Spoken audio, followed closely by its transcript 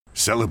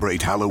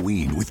Celebrate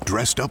Halloween with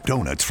dressed-up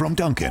donuts from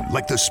Dunkin',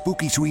 like the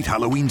spooky sweet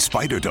Halloween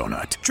spider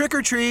donut. Trick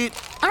or treat.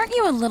 Aren't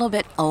you a little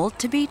bit old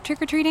to be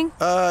trick-or-treating?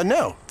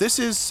 No. This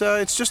is,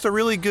 it's just a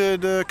really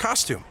good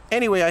costume.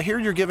 Anyway, I hear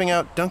you're giving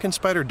out Dunkin'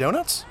 Spider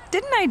donuts?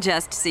 Didn't I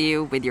just see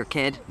you with your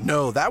kid?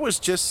 No, that was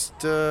just,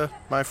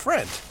 my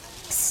friend.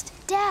 Psst,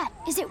 Dad,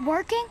 is it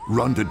working?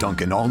 Run to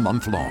Dunkin' all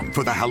month long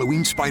for the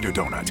Halloween spider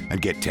donut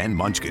and get 10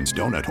 Munchkins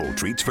donut hole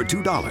treats for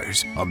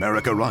 $2.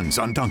 America runs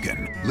on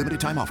Dunkin'. Limited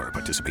time offer.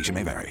 Participation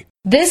may vary.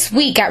 This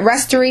week at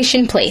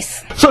Restoration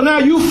Place. So now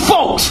you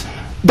folks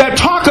that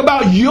talk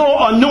about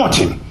your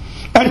anointing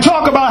and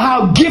talk about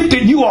how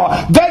gifted you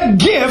are, that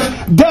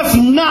gift does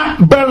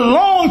not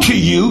belong to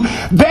you.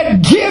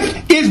 That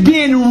gift is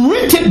being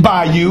rented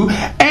by you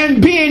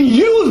and being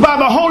used by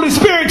the Holy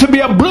Spirit to be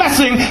a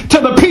blessing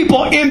to the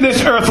people in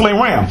this earthly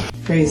realm.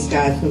 Praise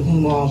God, from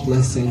whom all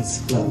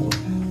blessings flow.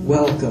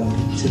 Welcome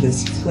to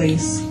this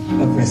place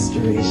of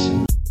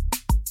restoration.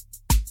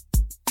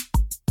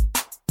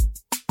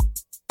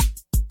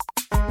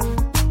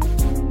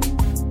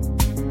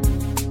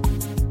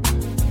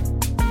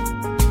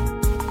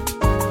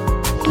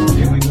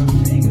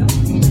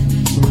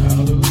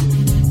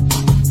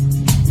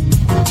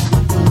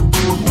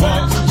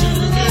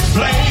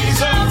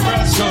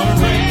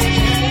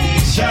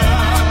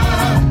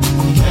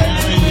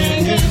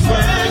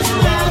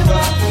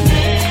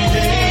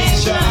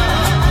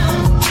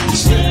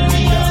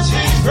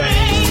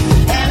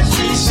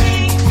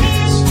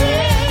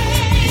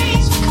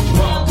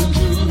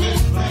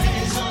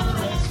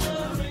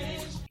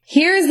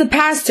 Here is the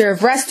pastor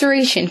of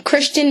Restoration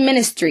Christian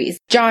Ministries,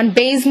 John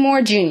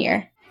Bazemore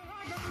Jr.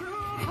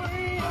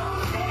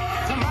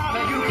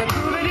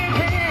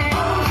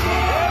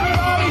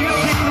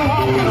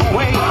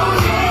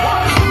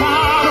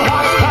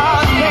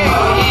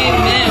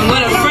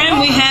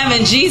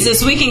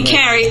 Jesus, we can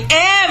carry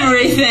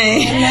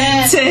everything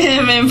to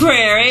him in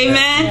prayer.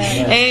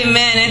 Amen.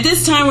 Amen. At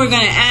this time, we're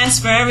going to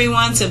ask for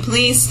everyone to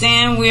please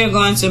stand. We are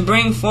going to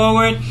bring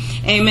forward,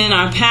 amen,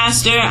 our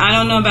pastor. I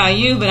don't know about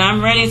you, but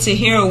I'm ready to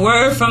hear a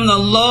word from the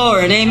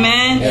Lord.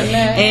 Amen.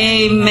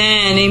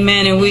 Amen.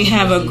 Amen. And we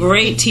have a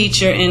great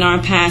teacher in our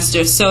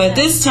pastor. So at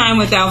this time,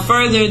 without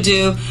further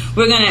ado,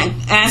 we're going to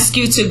ask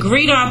you to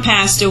greet our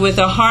pastor with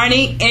a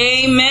hearty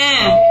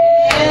amen.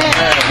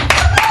 Amen.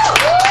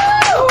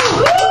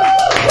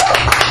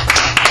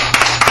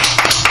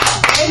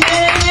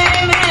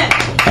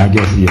 I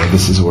guess,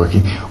 this is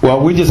working. Well,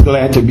 we're just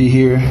glad to be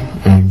here.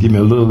 And give me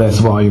a little less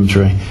volume,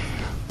 Trey.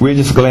 We're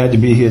just glad to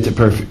be here to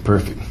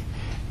Perfect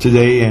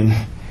today in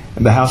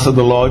the house of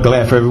the Lord.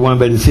 Glad for everyone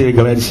that is here.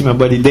 Glad to see my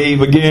buddy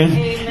Dave again.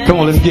 Amen. Come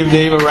on, let's give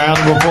Dave a round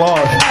of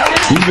applause.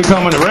 He's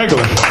becoming a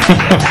regular.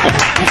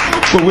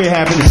 But we're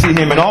happy to see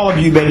him. And all of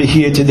you that are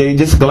here today,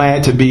 just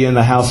glad to be in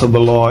the house of the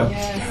Lord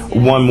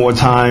one more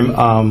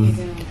time.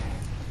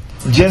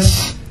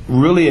 Just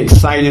really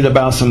excited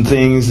about some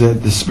things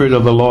that the Spirit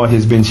of the Lord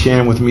has been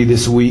sharing with me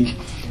this week.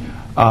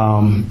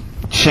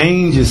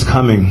 Change is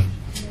coming.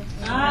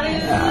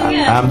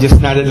 I'm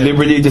just not at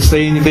liberty to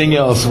say anything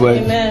else,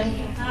 but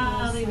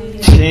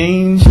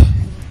change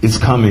is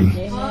coming.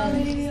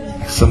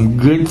 Some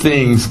good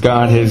things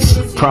God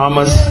has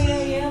promised.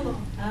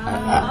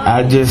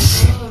 I'm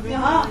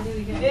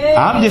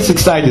just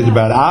excited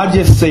about it. I'll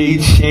just say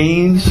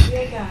change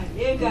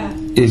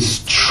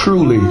is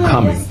truly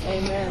coming.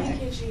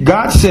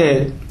 God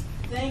said,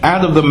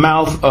 out of the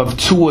mouth of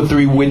 2 or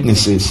 3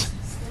 witnesses,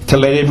 to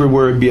let every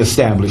word be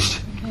established.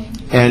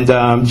 And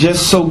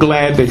just so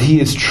glad that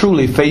he is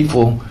truly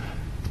faithful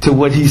to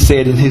what he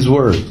said in his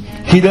word.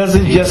 He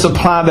doesn't just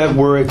apply that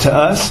word to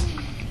us.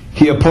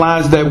 He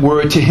applies that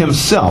word to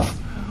himself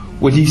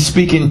when he's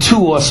speaking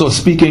to us or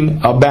speaking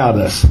about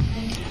us.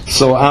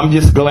 So I'm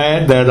just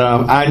glad that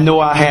I know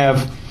I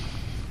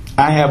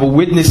have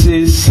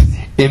witnesses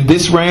in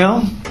this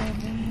realm.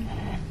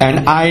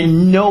 And I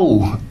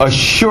know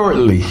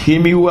assuredly,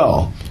 hear me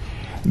well,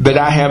 that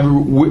I have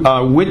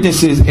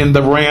witnesses in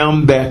the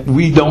realm that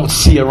we don't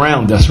see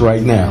around us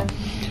right now.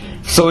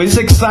 So it's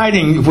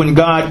exciting when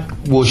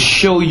God will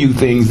show you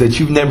things that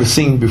you've never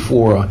seen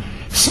before,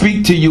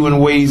 speak to you in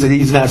ways that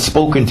he's not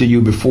spoken to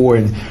you before,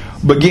 and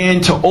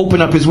begin to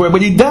open up his word.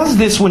 But he does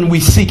this when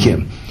we seek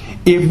him.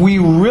 If we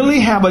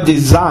really have a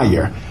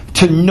desire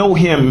to know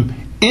him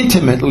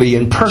intimately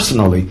and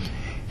personally,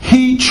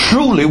 he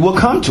truly will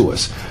come to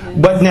us.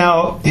 But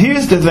now,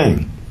 here's the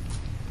thing.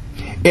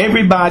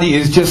 Everybody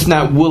is just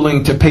not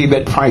willing to pay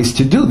that price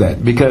to do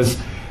that, because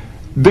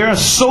there are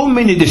so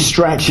many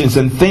distractions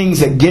and things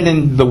that get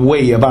in the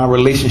way of our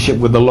relationship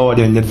with the Lord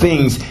and the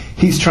things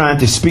he's trying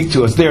to speak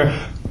to us. They're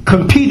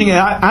competing.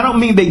 I don't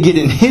mean they get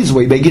in his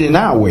way, they get in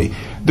our way.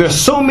 There are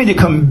so many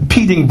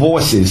competing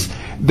voices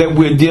that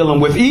we're dealing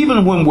with,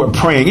 even when we're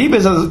praying,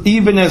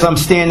 even as I'm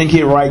standing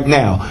here right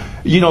now.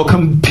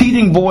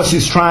 Competing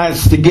voices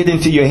tries to get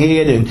into your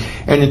head and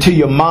into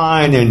your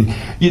mind, and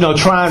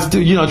tries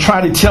to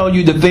try to tell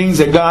you the things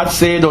that God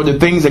said, or the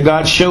things that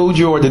God showed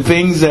you, or the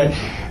things that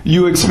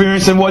you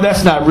experience. And well,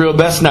 that's not real,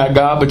 that's not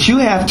God. But you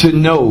have to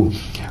know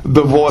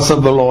the voice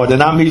of the Lord,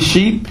 and I'm his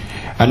sheep,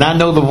 And I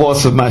know the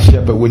voice of my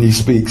shepherd when he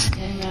speaks.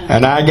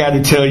 And I got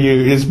to tell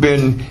you, it's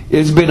been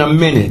a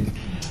minute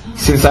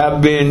since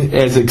I've been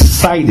as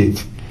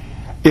excited.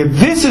 If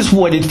this is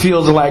what it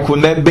feels like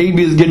when that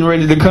baby is getting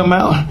ready to come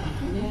out,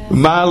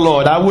 my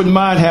Lord, I wouldn't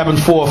mind having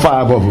 4 or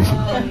 5 of them.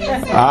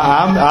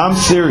 I'm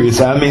serious.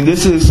 I mean,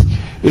 this is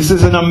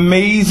an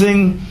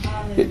amazing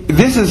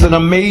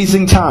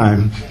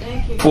time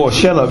for,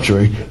 shut up,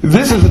 Trey.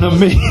 This is an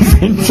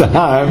amazing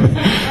time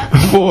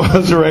for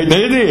us right now.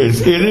 It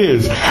is.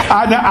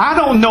 I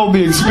don't know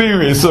the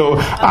experience, so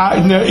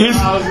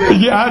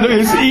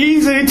it's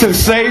easy to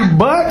say,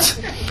 but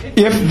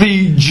if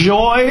the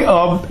joy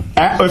of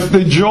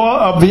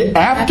the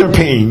after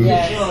pain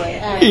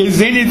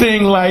is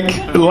anything like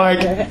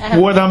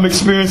what I'm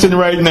experiencing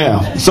right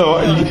now.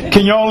 So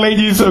can y'all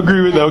ladies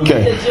agree with that?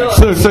 Okay.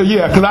 So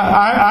yeah, because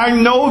I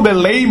know that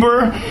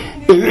labor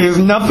is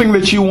nothing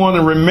that you want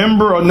to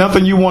remember or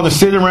nothing you want to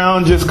sit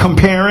around just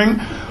comparing,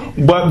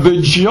 but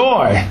the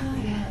joy,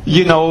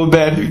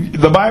 that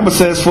the Bible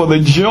says, for the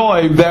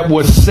joy that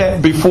was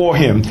set before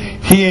him,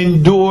 he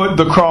endured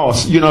the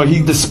cross.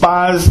 He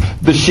despised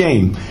the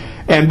shame.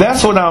 And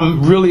that's what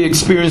I'm really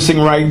experiencing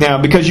right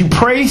now, because you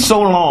pray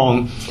so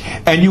long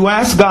and you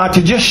ask God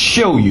to just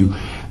show you,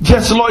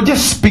 Lord,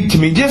 just speak to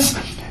me, just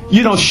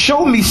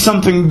show me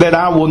something that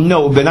I will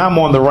know that I'm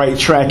on the right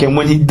track. And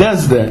when he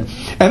does that,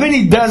 and then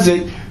he does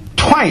it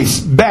twice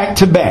back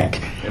to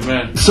back.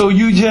 Amen. So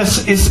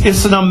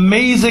it's an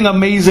amazing,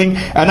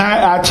 and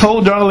I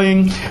told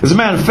Darlene, as a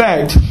matter of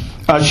fact,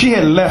 she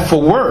had left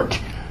for work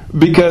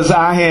because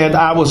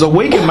I was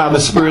awakened by the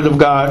Spirit of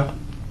God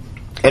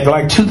at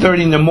like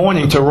 2:30 in the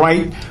morning to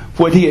write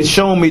what he had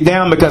shown me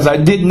down, because I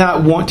did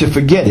not want to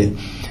forget it.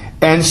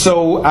 And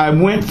so I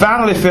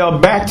finally fell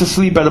back to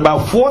sleep at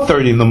about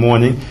 4:30 in the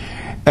morning,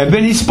 and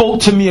then he spoke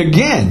to me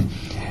again.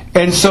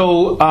 And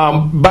so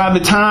by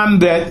the time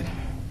that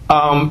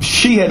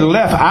she had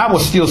left, I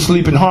was still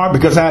sleeping hard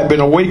because I had been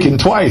awakened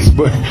twice.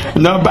 But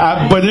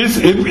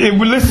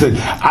listen,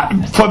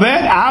 for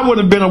that I would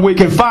have been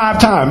awakened 5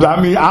 times. I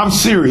mean, I'm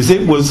serious.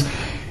 It was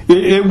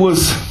good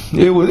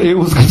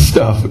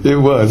stuff. It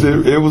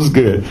was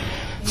good.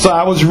 So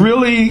I was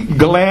really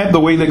glad the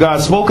way that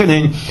God spoke.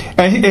 And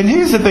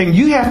here's the thing: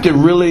 you have to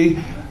really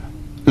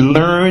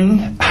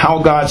learn how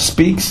God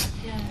speaks,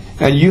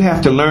 and you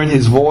have to learn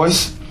His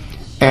voice,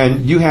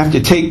 and you have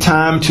to take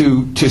time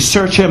to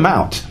search Him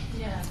out.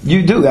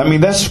 You do. I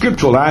mean, that's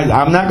scriptural.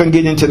 I'm not going to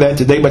get into that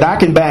today, but I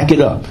can back it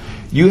up.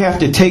 You have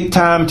to take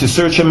time to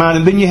search Him out,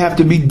 and then you have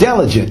to be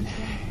diligent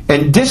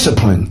and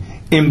disciplined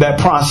in that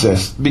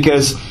process.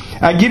 Because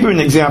I give you an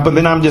example,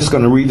 then I'm just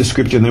going to read the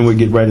scripture, and then we'll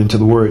get right into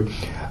the word.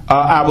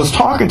 I was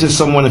talking to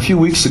someone a few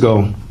weeks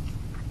ago,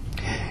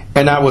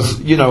 and I was,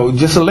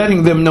 just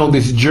letting them know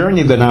this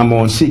journey that I'm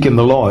on, seeking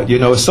the Lord.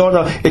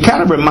 It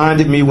kind of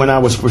reminded me when I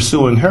was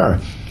pursuing her.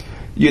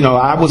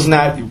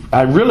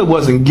 I really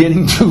wasn't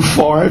getting too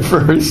far at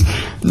first.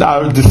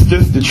 No,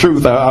 just the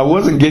truth. I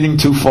wasn't getting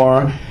too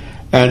far.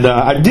 And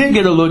I did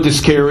get a little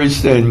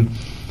discouraged. And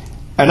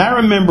I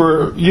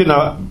remember,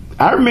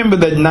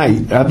 that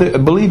night, I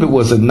believe it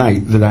was a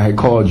night that I had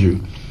called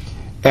you.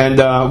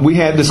 And we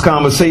had this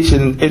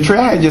conversation. And Trey,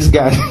 I just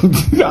got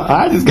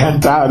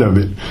tired of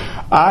it.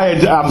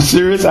 I'm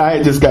serious. I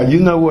had just got,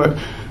 what?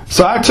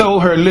 So I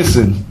told her,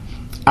 listen,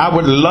 I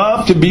would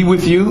love to be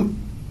with you,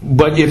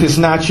 but if it's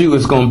not you,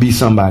 it's going to be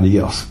somebody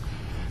else.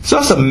 So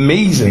it's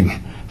amazing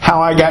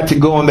how I got to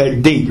go on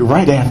that date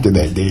right after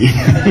that date.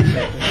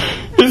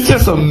 It's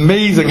just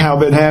amazing how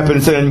that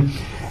happens. And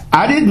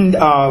I didn't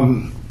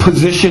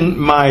position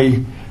my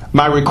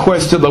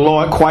request to the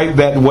Lord quite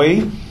that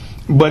way,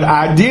 but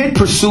I did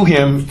pursue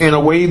Him in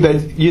a way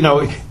that,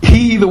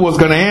 He either was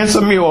going to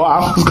answer me or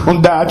I was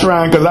going to die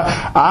trying, because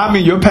I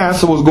mean, your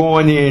pastor was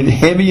going in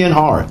heavy and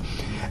hard.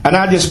 And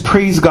I just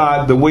praise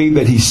God the way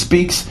that He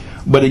speaks.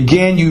 But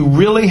again, you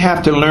really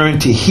have to learn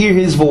to hear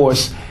His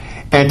voice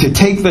and to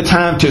take the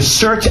time to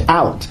search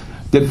out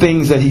the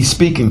things that He's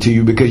speaking to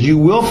you, because you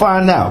will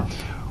find out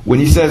when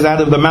He says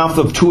out of the mouth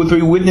of 2 or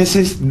 3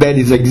 witnesses, that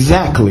is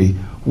exactly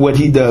what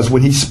He does.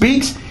 When He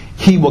speaks,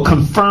 He will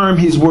confirm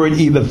His word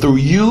either through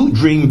you,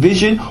 dream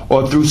vision,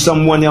 or through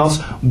someone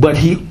else. But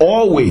He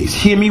always,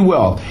 hear me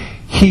well,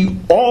 He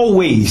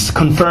always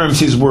confirms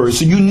His word.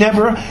 So you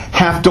never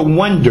have to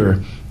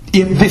wonder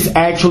if this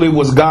actually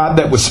was God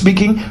that was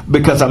speaking,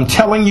 because I'm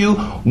telling you,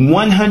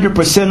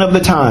 100% of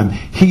the time,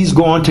 He's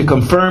going to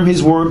confirm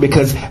His word,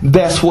 because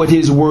that's what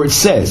His word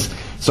says.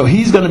 So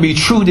He's going to be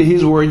true to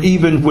His word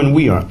even when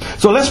we aren't.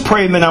 So let's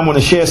pray, and then I'm going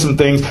to share some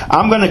things.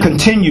 I'm going to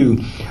continue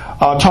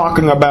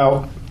talking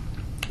about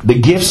the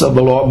gifts of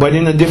the Lord, but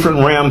in a different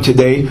realm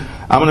today.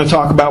 I'm going to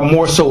talk about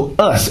more so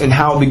us and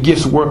how the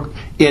gifts work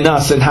in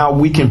us and how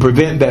we can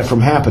prevent that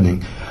from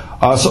happening.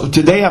 So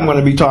today I'm going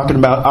to be talking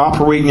about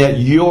operating at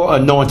your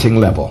anointing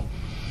level.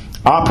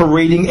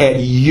 Operating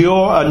at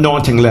your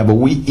anointing level.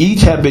 We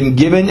each have been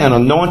given an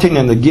anointing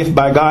and a gift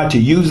by God to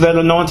use that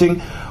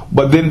anointing.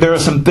 But then there are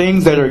some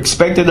things that are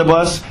expected of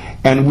us,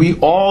 and we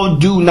all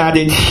do not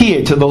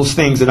adhere to those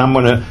things. And I'm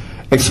going to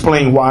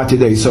explain why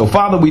today. So,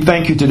 Father, we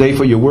thank you today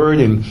for your word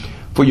and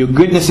for your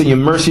goodness and your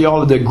mercy,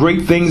 all of the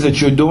great things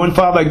that you're doing.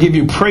 Father, I give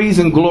you praise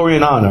and glory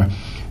and honor.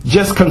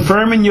 Just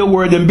confirming your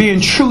word and being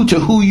true to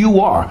who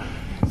you are.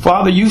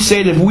 Father, you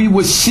said if we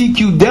would seek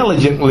you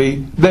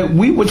diligently, that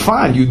we would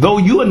find you. Though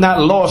you are not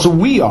lost,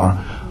 we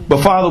are.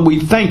 But Father, we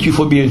thank you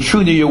for being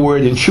true to your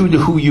word and true to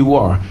who you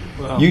are.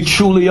 Wow. You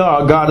truly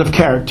are a God of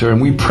character,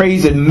 and we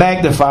praise and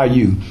magnify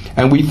you.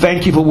 And we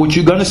thank you for what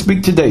you're going to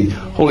speak today.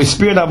 Holy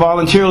Spirit, I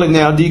voluntarily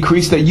now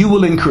decrease that you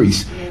will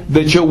increase,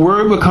 that your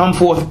word will come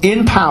forth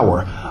in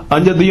power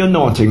under the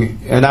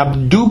anointing. And I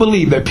do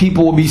believe that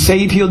people will be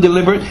saved, healed,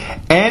 delivered,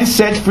 and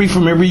set free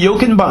from every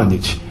yoke and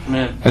bondage.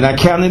 Amen. And I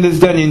count it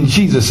as done in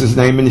Jesus'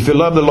 name. And if you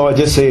love the Lord,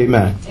 just say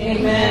amen.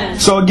 Amen.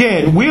 So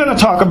again, we're going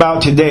to talk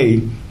about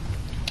today,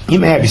 you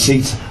may have your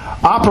seats,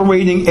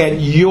 operating at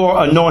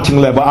your anointing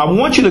level. I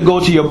want you to go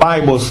to your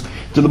Bibles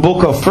to the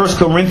book of 1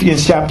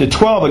 Corinthians chapter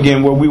 12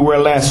 again, where we were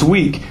last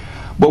week.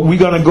 But we're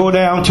going to go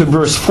down to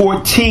verse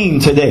 14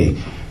 today.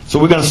 So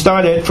we're going to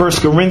start at 1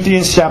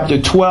 Corinthians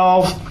chapter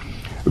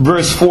 12,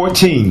 verse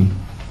 14.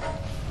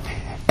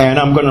 And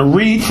I'm going to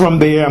read from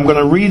there. I'm going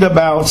to read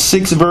about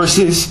 6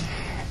 verses.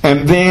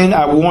 And then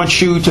I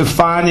want you to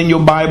find in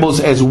your Bibles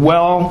as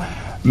well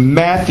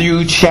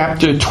Matthew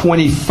chapter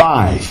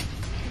 25.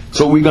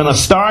 So we're going to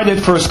start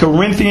at 1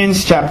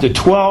 Corinthians chapter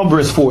 12,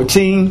 verse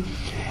 14.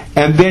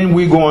 And then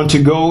we're going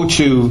to go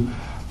to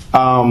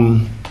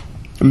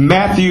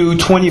Matthew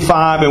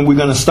 25, and we're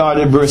going to start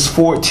at verse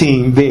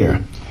 14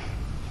 there.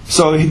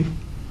 So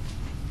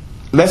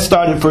let's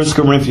start at 1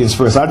 Corinthians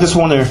first. I just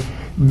want to,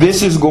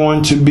 this is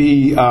going to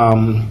be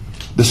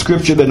the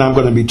scripture that I'm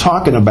going to be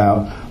talking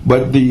about.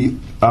 But the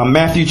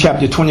Matthew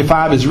chapter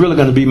 25 is really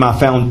going to be my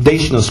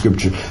foundational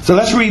scripture. So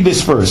let's read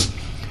this first.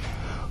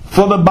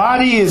 For the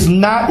body is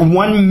not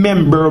one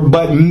member,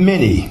 but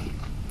many.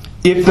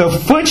 If the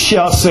foot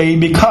shall say,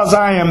 because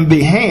I am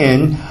the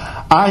hand,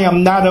 I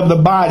am not of the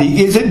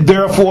body, is it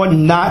therefore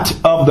not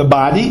of the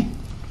body?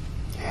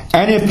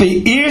 And if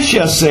the ear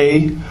shall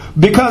say,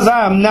 because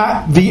I am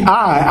not the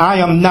eye, I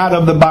am not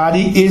of the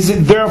body, is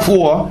it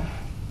therefore,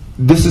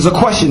 this is a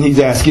question he's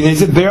asking,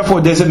 is it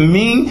therefore, does it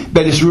mean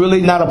that it's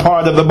really not a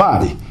part of the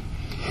body?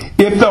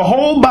 If the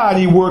whole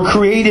body were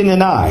created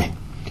an eye,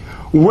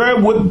 where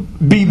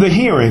would be the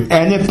hearing?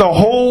 And if the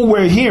whole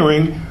were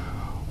hearing,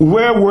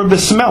 where were the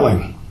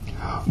smelling?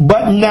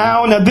 But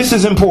now this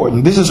is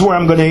important. This is where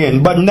I'm going to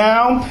end. But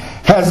now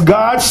has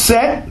God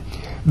set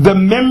the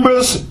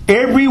members,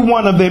 every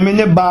one of them in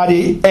the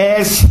body,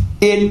 as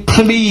it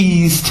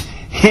pleased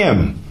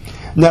him.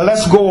 Now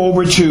let's go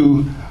over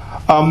to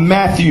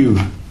Matthew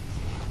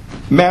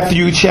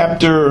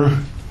chapter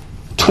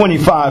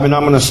 25, and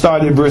I'm going to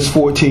start at verse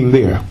 14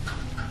 there.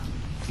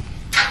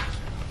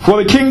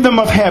 For the kingdom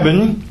of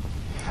heaven.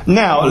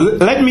 Now,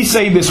 let me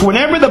say this.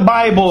 Whenever the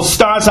Bible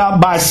starts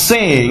out by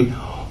saying,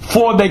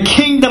 for the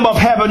kingdom of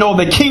heaven or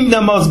the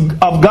kingdom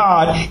of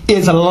God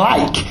is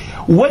like,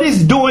 what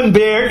it's doing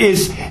there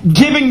is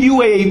giving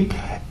you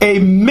a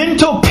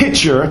mental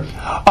picture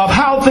of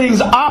how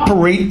things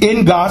operate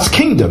in God's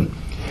kingdom.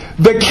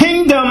 The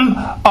kingdom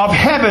of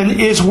heaven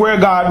is where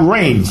God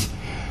reigns.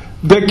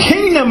 The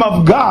kingdom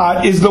of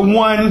God is the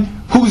one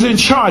who's in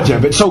charge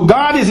of it. So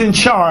God is in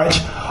charge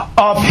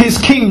of his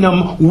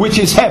kingdom, which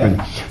is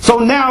heaven. So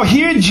now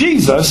here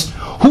Jesus,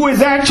 who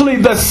is actually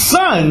the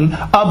Son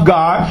of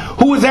God,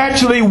 who is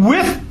actually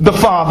with the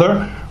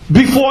Father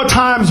before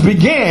times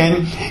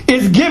began,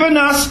 is giving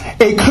us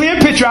a clear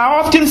picture. I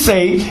often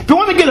say, if you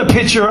want to get a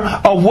picture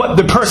of what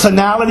the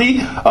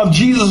personality of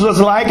Jesus was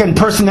like and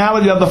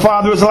personality of the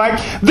Father was like,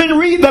 then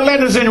read the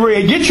letters in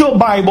red. Get your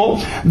Bible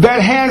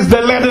that has the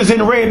letters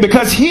in red,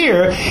 because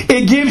here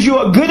it gives you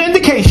a good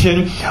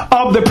indication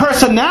of the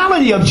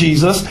personality of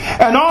Jesus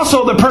and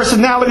also the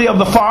personality of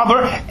the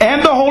Father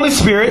and the Holy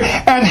Spirit,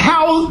 and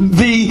how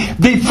the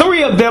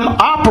three of them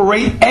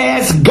operate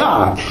as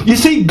God. You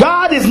see,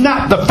 God is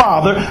not the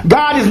Father,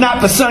 God is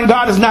not the Son,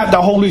 God is not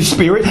the Holy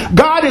Spirit.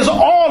 God is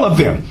all of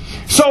them.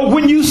 So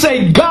when you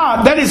say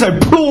God, that is a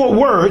plural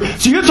word.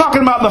 So you're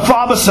talking about the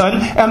Father,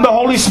 Son, and the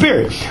Holy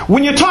Spirit.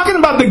 When you're talking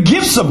about the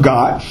gifts of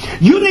God,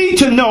 you need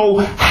to know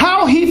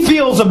how he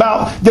feels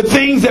about the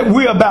things that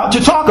we're about to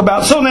talk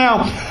about. So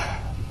now,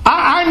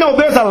 I know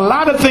there's a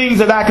lot of things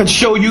that I could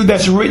show you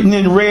that's written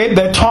in red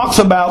that talks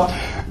about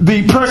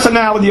the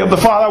personality of the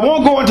Father. I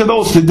won't go into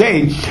those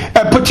today,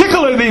 and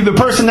particularly the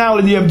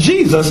personality of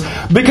Jesus,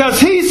 because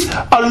he's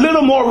a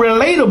little more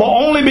relatable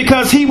only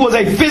because he was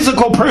a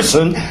physical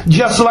person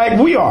just like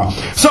we are.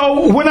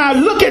 So when I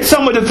look at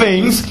some of the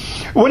things,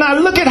 when I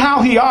look at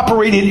how he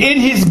operated in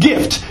his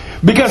gift,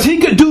 because he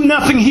could do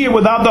nothing here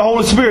without the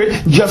Holy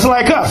Spirit, just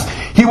like us.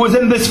 He was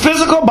in this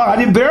physical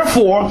body.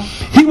 Therefore,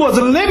 he was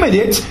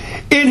limited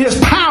in his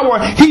power.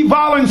 He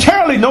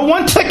voluntarily, no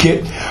one took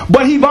it,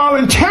 but he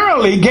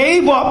voluntarily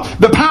gave up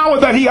the power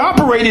that he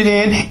operated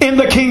in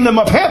the kingdom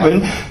of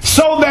heaven,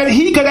 so that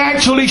he could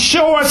actually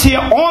show us here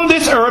on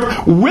this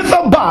earth with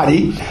a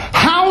body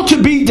how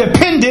to be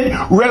dependent,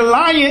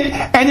 reliant,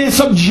 and in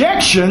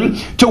subjection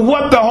to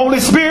what the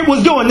Holy Spirit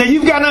was doing. Now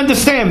you've got to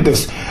understand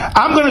this.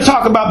 I'm going to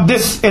talk about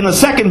this in a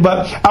second,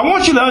 but I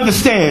want you to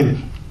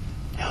understand,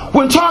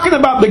 when talking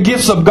about the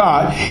gifts of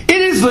God,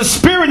 it is the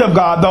Spirit of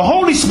God, the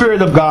Holy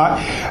Spirit of God,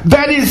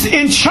 that is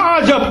in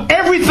charge of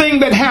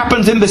everything that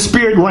happens in the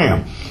spirit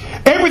realm.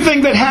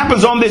 Everything that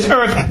happens on this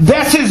earth,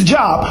 that's his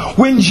job.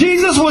 When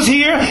Jesus was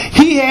here,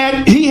 he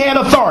had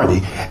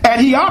authority, and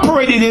he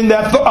operated in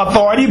that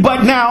authority.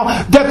 But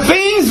now, the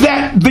things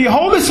that the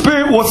Holy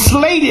Spirit was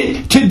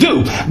slated to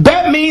do,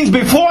 that means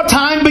before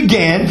time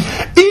began,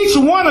 each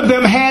one of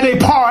them had a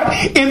part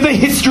in the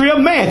history of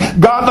man.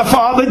 God the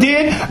Father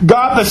did,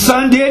 God the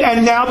Son did,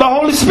 and now the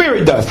Holy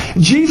Spirit does.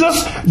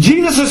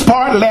 Jesus'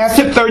 part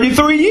lasted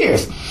 33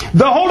 years.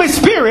 The Holy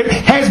Spirit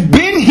has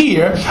been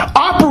here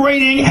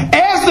operating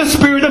as the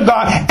Spirit of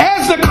God,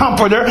 as the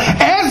Comforter,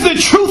 as the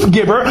Truth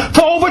Giver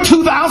for over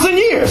 2,000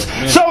 years.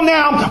 Amen. So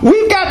now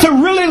we've got to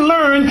really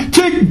learn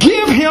to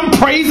give him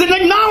praise and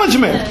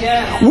acknowledgement.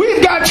 Yeah.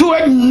 We've got to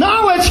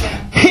acknowledge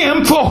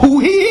him for who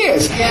he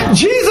is. Yeah.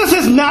 Jesus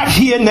is not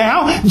here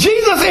now.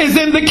 Jesus is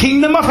in the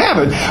kingdom of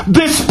heaven.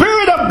 The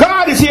Spirit of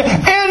God is here.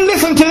 And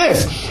listen to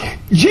this.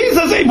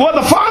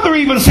 The Father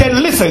even said,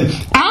 listen,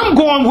 I'm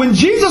going, when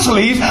Jesus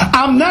leaves,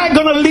 I'm not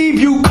going to leave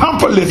you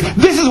comfortless.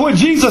 This is what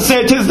Jesus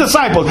said to his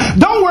disciples.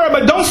 Don't worry,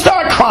 but don't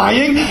start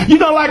crying. You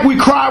know, like we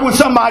cry when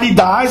somebody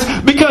dies,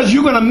 because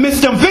you're going to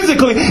miss them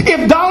physically.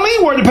 If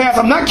Darlene were to pass,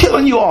 I'm not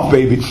killing you off,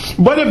 baby,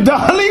 but if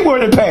Darlene were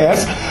to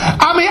pass,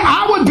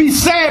 I would be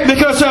sad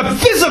because her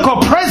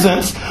physical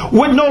presence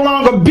would no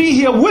longer be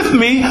here with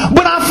me,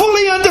 but I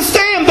fully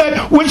understand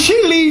that when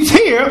she leaves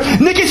here,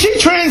 Nikki, she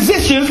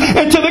transitions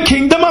into the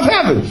kingdom of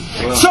heaven.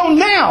 Wow. So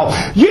now,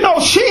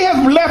 she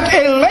has left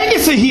a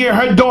legacy here,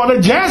 her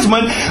daughter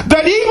Jasmine,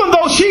 that even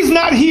though she's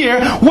not here,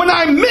 when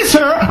I miss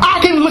her, I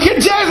can look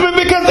at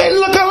Jasmine because they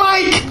look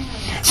alike.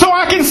 So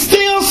I can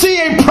still see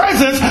a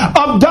presence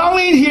of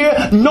Darlene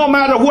here no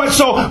matter what.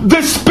 So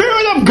the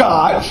Spirit of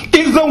God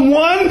is the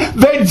one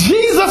that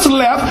Jesus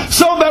left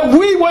so that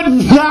we would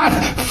not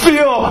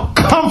feel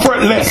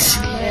comfortless.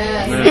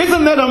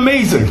 Isn't that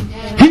amazing?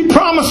 He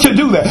promised to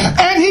do that.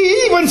 And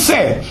he even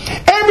said,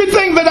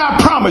 everything that I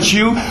promise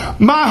you,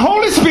 my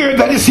Holy Spirit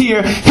that is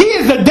here, he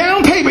is the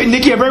down payment,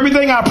 Nikki, of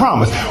everything I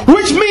promised.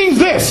 Which means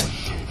this.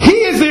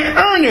 He is the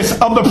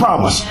earnest of the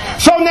promise.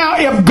 So now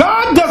if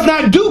God does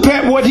not do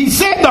what he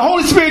said, the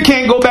Holy Spirit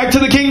can't go back to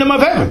the kingdom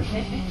of heaven.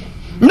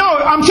 No,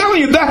 I'm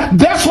telling you,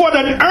 that's what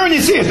an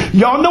earnest is.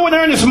 Y'all know what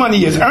earnest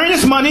money is.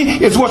 Earnest money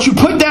is what you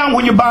put down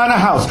when you're buying a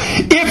house.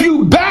 If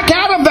you back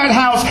out of that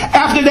house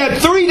after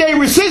that 3-day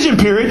rescission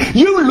period,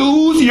 you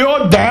lose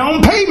your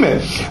down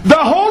payment. The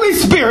Holy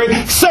Spirit,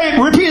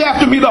 repeat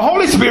after me, the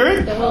Holy Spirit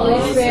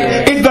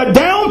is the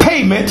down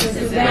payment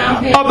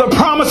of the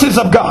promises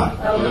of God.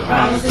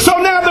 So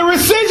now the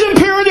rescission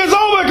period is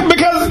over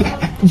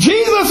because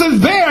Jesus is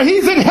there.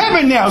 He's in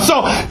heaven now.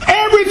 So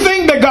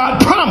everything that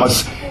God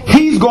promised,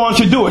 he's going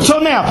to do it. So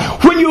now,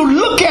 when you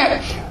look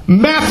at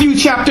Matthew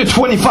chapter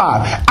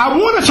 25, I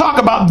want to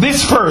talk about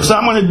this first.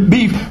 I'm going to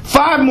be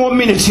 5 more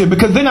minutes here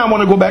because then I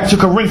want to go back to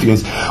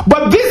Corinthians.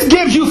 But this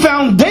gives you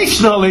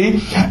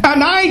foundationally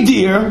an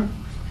idea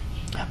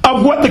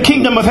of what the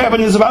kingdom of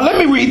heaven is about. Let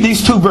me read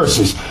these 2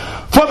 verses.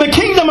 For the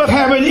kingdom of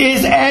heaven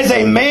is as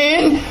a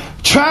man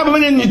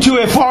traveling into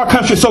a far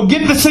country. So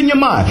get this in your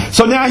mind.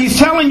 So now he's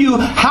telling you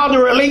how to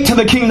relate to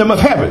the kingdom of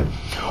heaven.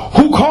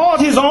 Who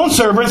called his own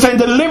servants and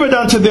delivered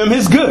unto them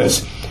his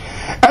goods.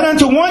 And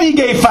unto one he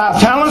gave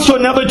 5 talents, to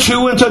another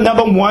 2, and to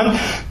another 1,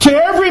 to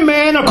every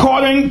man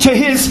according to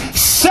his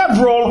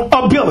several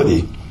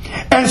ability.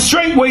 And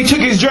straightway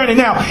took his journey.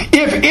 Now,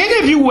 if any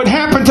of you would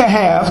happen to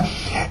have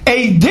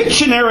a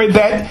dictionary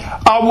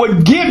that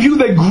would give you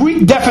the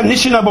Greek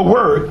definition of a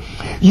word,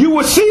 you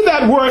will see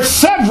that word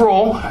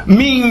several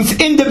means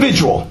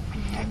individual.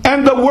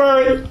 And the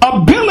word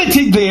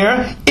ability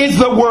there is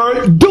the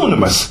word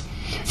dunamis.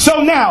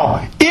 So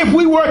now, if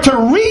we were to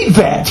read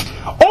that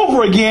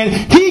over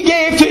again, he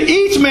gave to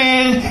each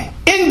man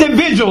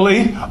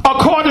individually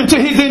according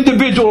to his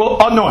individual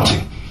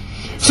anointing.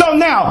 So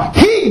now,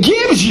 he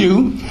gives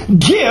you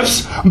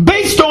gifts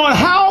based on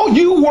how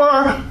you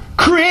were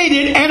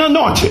created and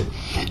anointed.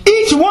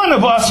 Each one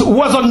of us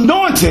was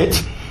anointed,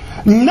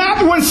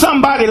 not when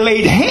somebody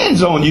laid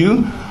hands on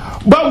you,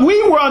 but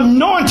we were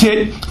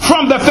anointed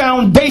from the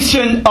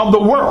foundation of the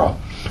world.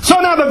 So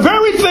now the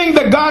very thing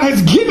that God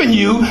has given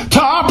you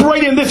to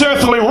operate in this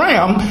earthly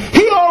realm,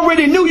 he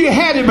already knew you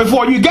had it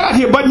before you got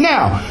here. But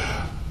now,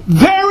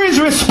 there is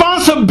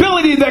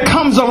responsibility that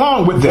comes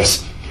along with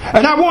this.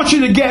 And I want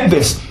you to get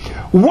this.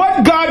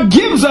 What God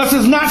gives us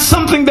is not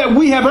something that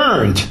we have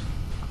earned.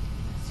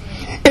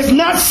 It's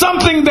not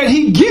something that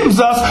he gives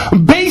us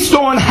based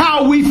on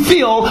how we feel.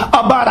 feel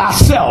about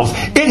ourselves.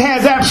 It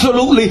has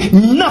absolutely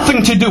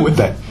nothing to do with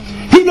that.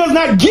 He does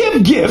not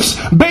give gifts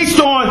based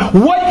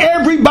on what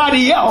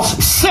everybody else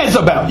says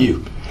about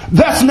you.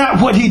 That's not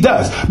what he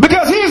does.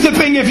 Because here's the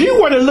thing, if you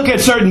were to look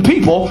at certain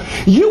people,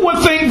 you would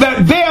think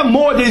that they're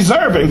more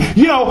deserving.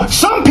 You know,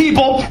 some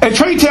people, and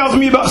Trey tells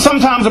me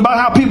sometimes about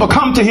how people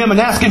come to him and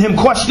asking him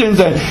questions,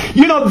 and,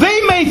 you know,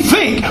 they may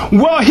think,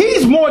 well,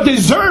 he's more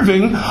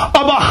deserving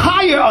of a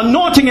higher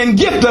anointing and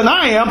gift than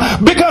I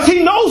am because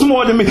he knows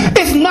more than me.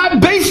 It's not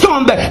based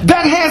on that.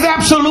 That has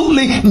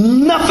absolutely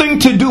nothing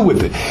to do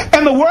with it.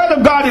 And the Word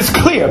of God is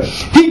clear.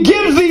 He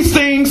gives these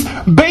things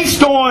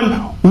based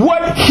on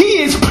what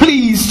he is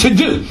pleased to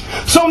do.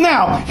 So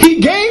now, he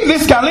gave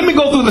this guy, let me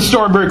go through the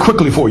story very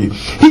quickly for you.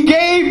 He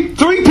gave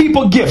 3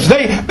 people gifts.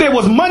 There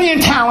was money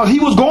and talent. He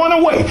was going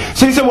away.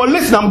 So he said, well,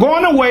 listen, I'm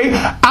going away.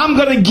 I'm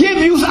going to give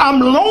you, I'm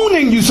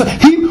loaning you. So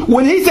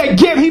when he said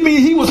give, he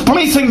means he was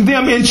placing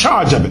them in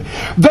charge of it.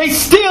 They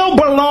still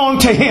belong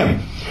to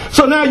him.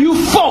 So now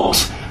you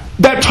folks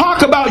that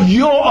talk about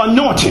your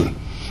anointing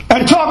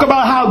and talk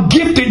about how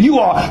gifted you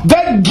are,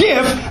 that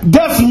gift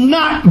does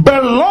not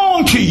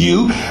belong to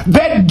you.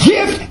 That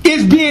gift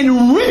is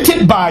being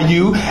rented by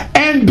you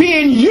and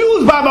being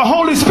used by the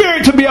Holy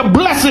Spirit to be a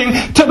blessing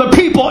to the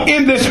people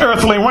in this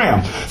earthly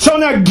realm. So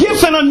now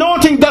gifts and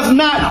anointing does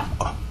not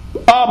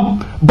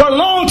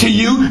belong to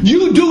you.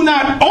 You do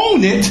not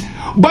own it,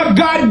 but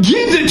God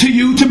gives it to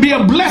you to be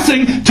a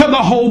blessing to the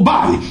whole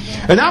body.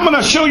 And I'm going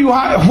to show you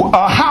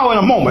how in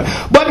a moment.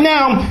 But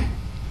now,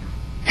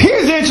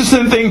 here's the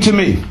interesting thing to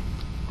me.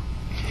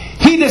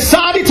 He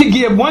decided to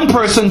give one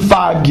person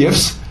 5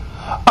 gifts,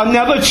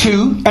 another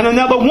 2, and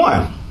another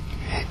 1.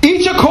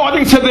 Each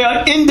according to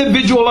their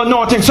individual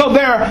anointing. So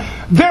there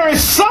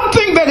is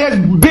something that has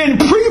been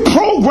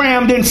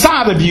pre-programmed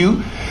inside of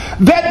you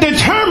that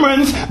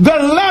determines the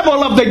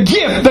level of the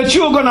gift that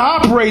you're going to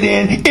operate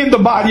in the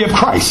body of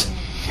Christ.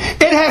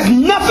 It has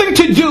nothing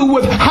to do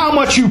with how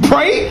much you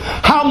pray,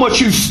 how much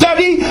you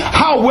study,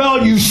 how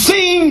well you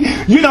sing.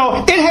 You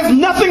know, it has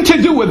nothing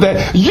to do with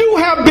that. You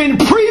have been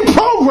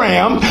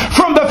pre-programmed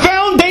from the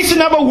foundation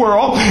of a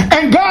world,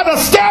 and God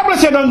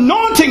established an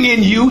anointing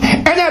in you,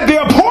 and at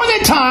the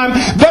appointed time,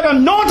 that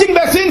anointing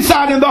that's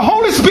inside and the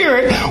Holy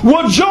Spirit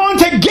will join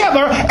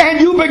together, and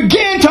you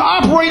begin to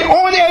operate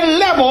on a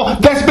level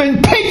that's been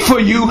picked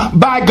for you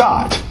by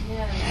God.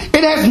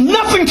 It has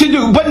nothing to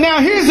do. But now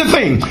here's the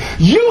thing.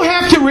 You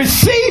have to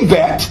receive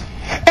that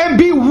and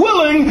be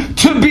willing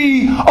to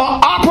be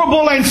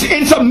operable and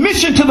in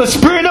submission to the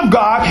Spirit of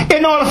God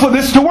in order for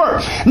this to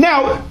work.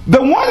 Now,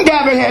 the one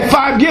guy that had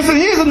 5 gifts, and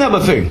here's another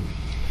thing.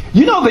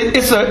 You know that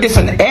it's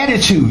an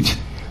attitude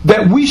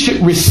that we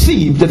should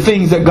receive the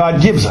things that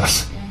God gives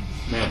us.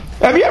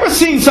 Have you ever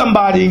seen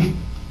somebody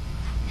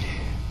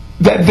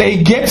that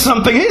they get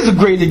something? Here's a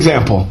great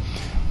example.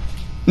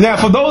 Now,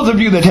 for those of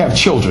you that have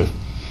children,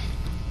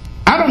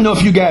 I don't know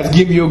if you guys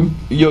give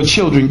your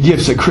children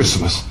gifts at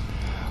Christmas.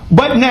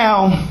 But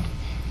now,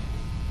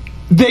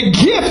 the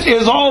gift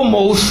is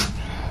almost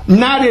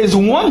not as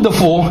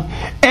wonderful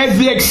as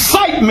the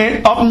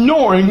excitement of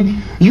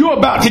knowing you're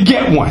about to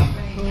get one.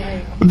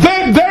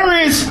 There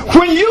is,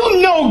 when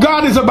you know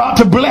God is about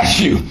to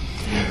bless you,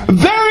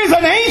 there is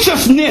an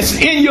anxiousness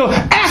in your,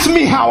 ask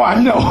me how I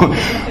know.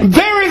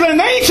 There is an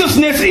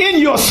anxiousness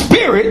in your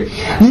spirit,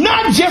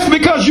 not just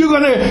because you're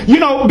going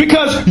to,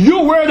 because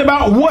you're worried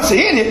about what's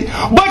in it,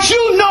 but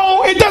you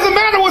know it doesn't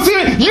matter what's in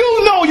it.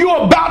 You know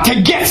you're about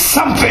to get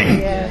something.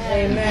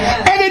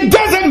 Yes, and it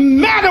doesn't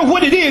matter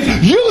what it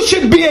is. You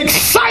should be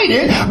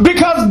excited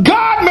because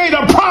God made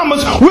a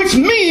promise, which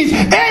means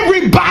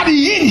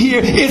everybody in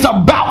here is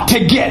about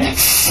to get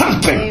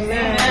something.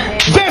 Amen.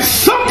 There's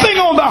something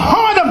on the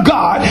heart of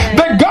God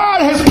that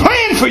God has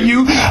planned for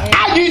you.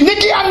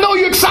 Nikki, I know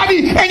you're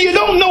excited and you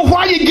don't know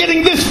why you're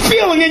getting this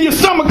feeling in your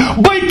stomach,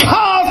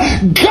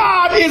 because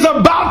God is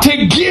about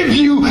to give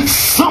you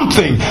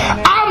something.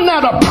 I'm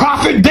not a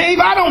prophet, Dave.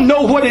 I don't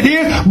know what it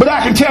is, but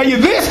I can tell you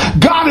this.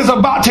 God is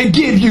about to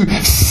give you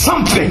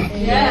something.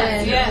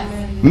 Yes,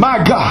 yes.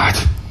 My God.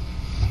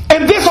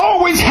 And this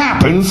always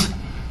happens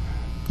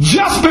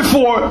just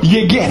before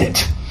you get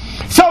it.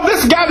 So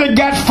this guy that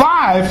got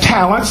 5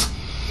 talents,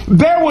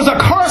 there was a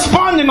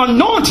corresponding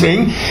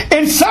anointing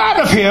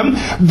inside of him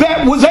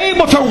that was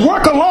able to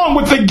work along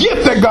with the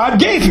gift that God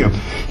gave him.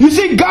 You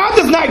see, God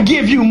does not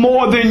give you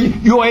more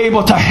than you're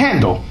able to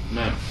handle.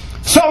 Amen.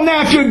 So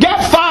now if you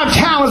got 5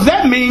 talents,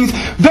 that means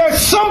there's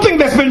something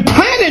that's been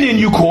planted in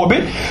you,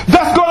 Corbin,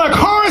 that's going to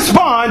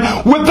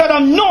correspond with that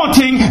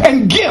anointing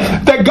and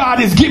gift that God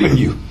has given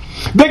you.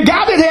 The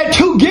guy that had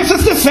 2 gifts,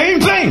 it's the same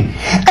thing.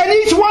 And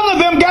each one of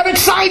them got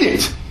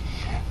excited.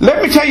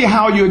 Let me tell you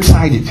how you're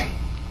excited.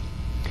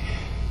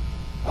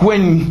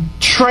 When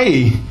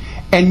Trey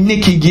and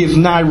Nikki gives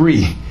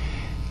Nairi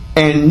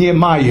and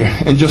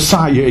Nehemiah and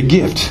Josiah a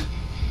gift,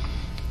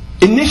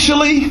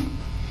 initially,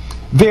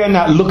 they're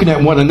not looking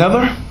at one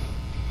another.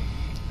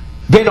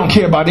 They don't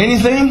care about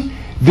anything.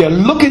 They're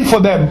looking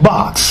for that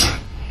box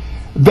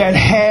that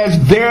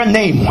has their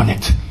name on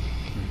it.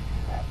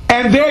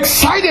 And they're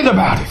excited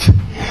about it.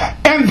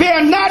 And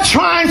they're not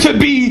trying to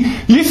be,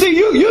 you see,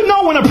 you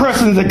know when a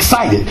person is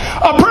excited.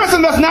 A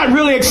person that's not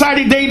really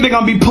excited, they're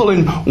going to be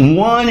pulling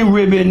one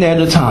ribbon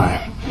at a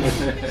time.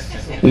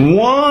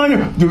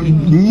 One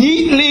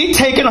neatly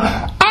taken.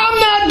 I'm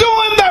not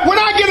doing that. When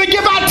I get a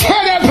gift, I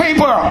tear that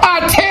paper up.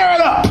 I tear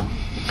it up.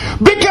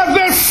 Because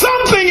there's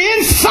something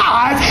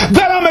inside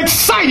that I'm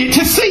excited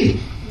to see.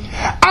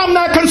 I'm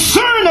not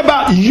concerned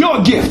about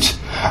your gift.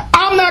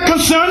 I'm not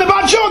concerned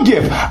about your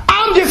gift.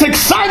 I'm just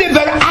excited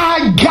that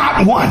I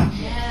got one.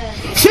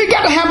 So you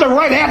got to have the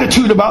right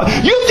attitude about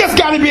it. You just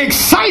got to be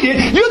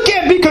excited. You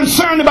can't be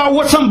concerned about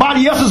what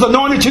somebody else is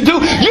anointed to do.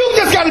 You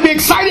just got to be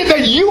excited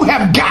that you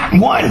have got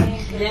one.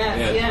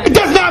 It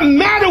does not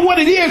matter what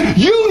it is.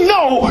 You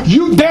know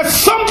there's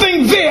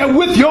something there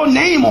with your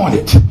name on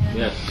it.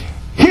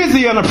 Here's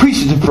the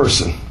unappreciative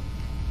person.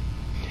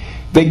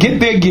 They get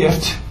their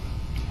gift.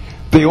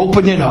 They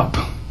open it up.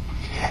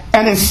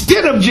 And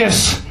instead of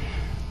just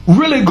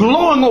really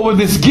glowing over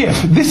this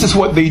gift, this is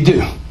what they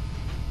do.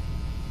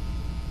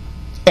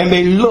 And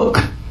they look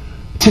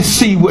to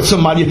see what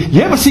somebody...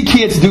 You ever see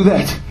kids do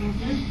that?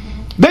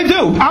 They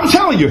do. I'm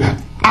telling you.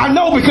 I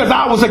know because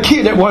I was a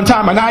kid at one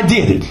time and I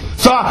did it.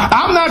 So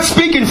I'm not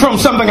speaking from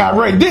something I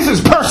read. This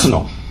is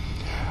personal.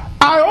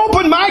 I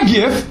opened my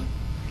gift,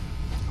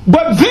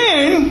 but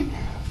then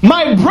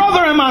my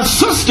brother and my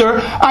sister,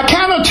 I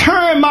kind of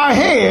turned my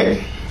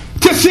head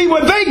to see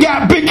what they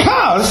got,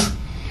 because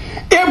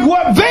if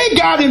what they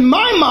got in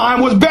my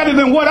mind was better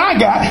than what I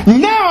got,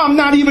 now I'm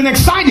not even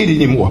excited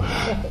anymore.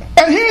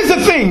 And here's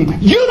the thing,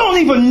 you don't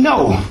even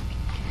know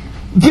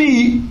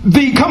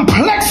the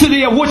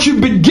complexity of what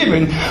you've been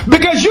given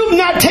because you've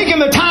not taken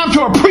the time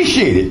to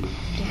appreciate it.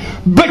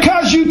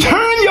 Because you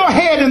turn your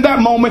head in that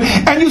moment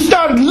and you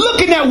start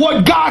looking at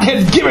what God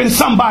has given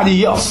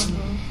somebody else.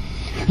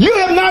 You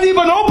have not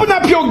even opened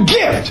up your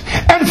gift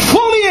and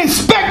fully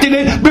inspected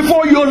it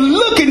before you're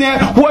looking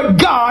at what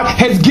God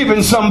has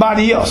given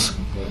somebody else.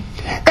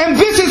 And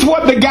this is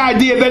what the guy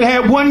did that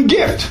had one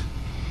gift.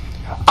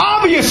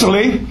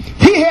 Obviously,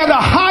 he had a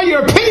higher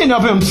opinion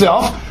of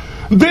himself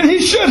than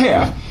he should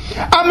have.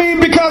 I mean,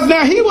 because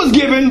now he was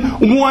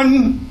given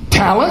one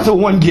talent or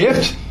one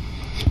gift.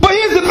 But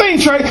here's the thing,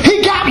 Trey,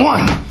 he got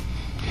one.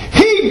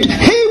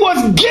 He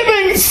was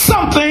giving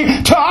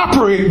something to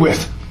operate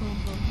with.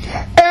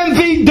 And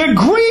the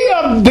degree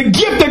of the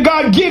gift that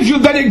God gives you,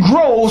 that it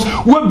grows,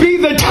 will be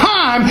the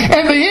time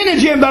and the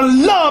energy and the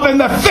love and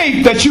the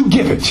faith that you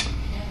give it.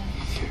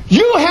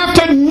 You have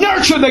to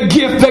nurture the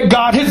gift that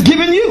God has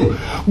given you.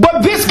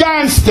 But this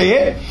guy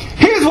instead,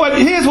 here's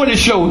what it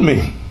showed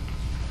me.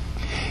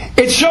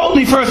 It showed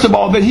me, first of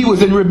all, that he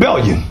was in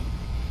rebellion.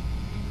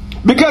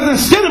 Because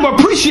instead of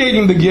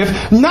appreciating the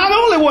gift, not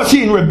only was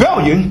he in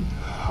rebellion,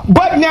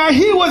 but now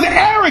he was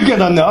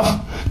arrogant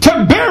enough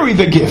to bury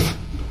the gift.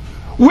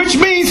 Which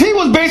means he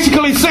was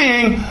basically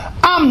saying,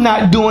 I'm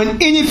not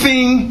doing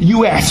anything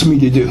you asked me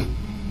to do.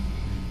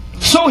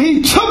 So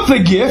he took the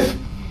gift.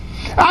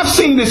 I've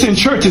seen this in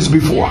churches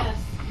before.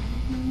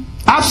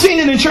 I've seen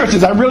it in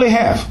churches. I really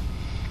have.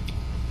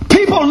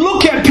 People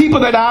look at people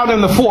that are out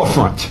in the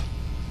forefront.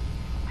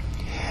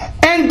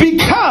 And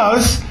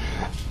because,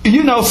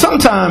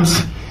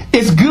 sometimes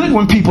it's good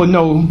when people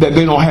know that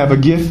they don't have a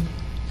gift.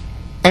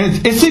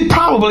 And it's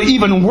probably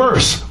even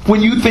worse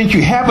when you think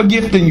you have a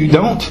gift and you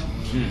don't.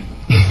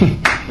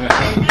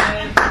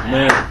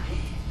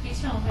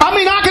 I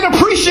mean, I can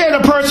appreciate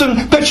a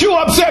person that you're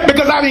upset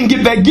because I didn't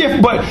get that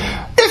gift, but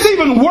it's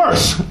even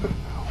worse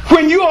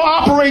when you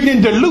are operating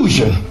in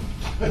delusion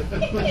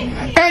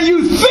and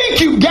you think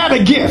you've got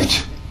a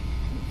gift.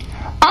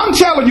 I'm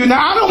telling you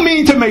now, I don't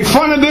mean to make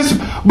fun of this,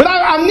 but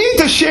I need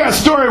to share a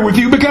story with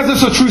you because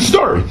it's a true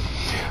story.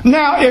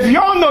 Now, if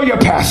y'all know your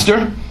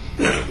pastor,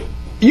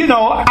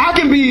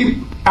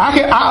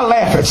 I'll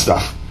laugh at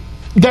stuff.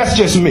 That's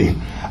just me.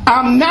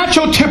 I'm not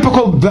your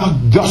typical,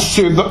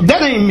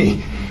 that ain't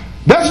me.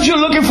 That's what you're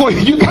looking for.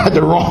 You got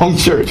the wrong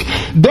church.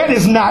 That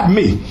is not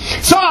me.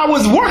 So I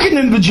was working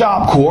in the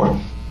Job Corps.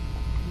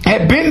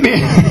 Had been there.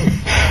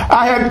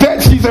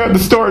 She's heard the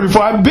story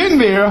before. I'd been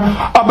there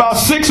about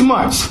 6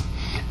 months.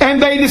 And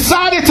they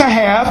decided to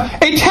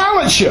have a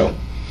talent show.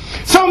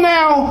 So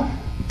now,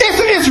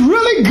 it's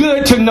really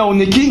good to know,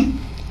 Nikki,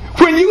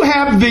 when you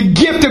have the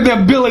gift and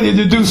the ability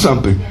to do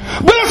something.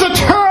 But it's a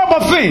terrible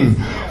thing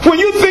when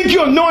you think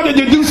you're anointed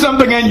to do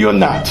something and you're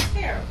not.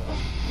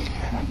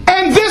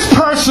 And this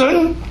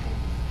person,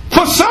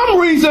 for some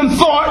reason,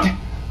 thought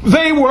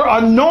they were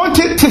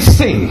anointed to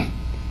sing.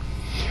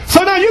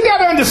 So now you got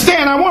to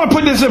understand, I want to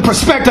put this in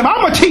perspective.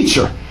 I'm a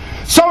teacher.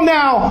 So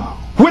now,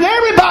 when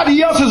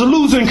everybody else is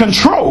losing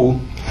control,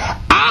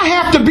 I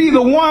have to be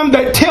the one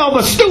that tell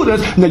the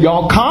students, now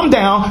y'all calm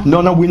down.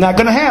 No, we're not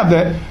going to have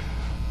that.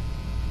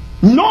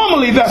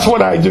 Normally, that's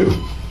what I do.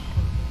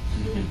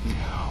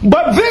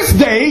 But this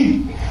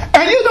day,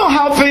 and you know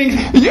how things,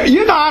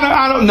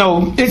 I don't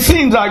know. It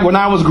seems like when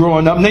I was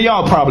growing up, now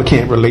y'all probably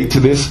can't relate to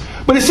this,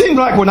 but it seems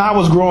like when I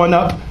was growing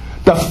up,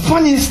 the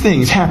funniest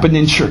things happened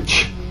in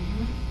church.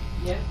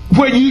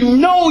 Where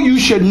you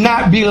should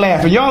not be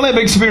laughing. Y'all ever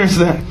experienced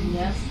that?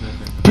 Yes.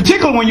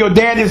 particularly when your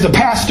dad is the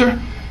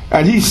pastor,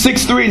 and he's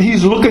 6'3", and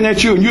he's looking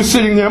at you, and you're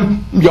sitting there,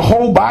 your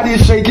whole body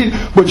is shaking,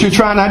 but you're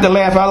trying not to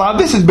laugh out loud.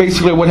 This is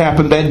basically what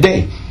happened that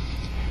day.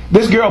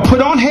 This girl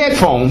put on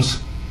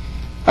headphones,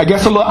 I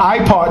guess a little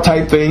iPod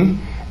type thing,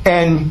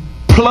 and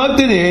plugged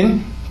it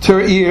in to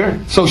her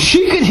ear so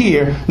she could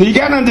hear. Now you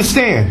got to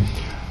understand,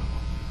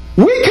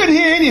 we couldn't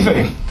hear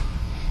anything.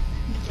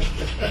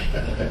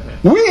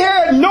 We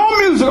had no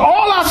music.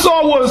 All I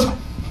saw was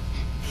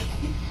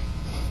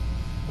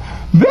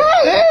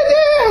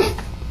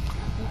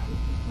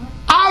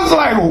I was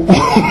like,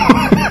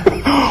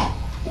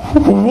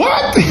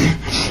 what?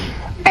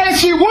 And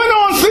she went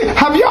on.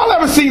 Have y'all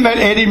ever seen that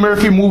Eddie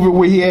Murphy movie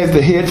where he has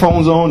the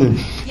headphones on and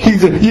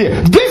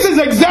this is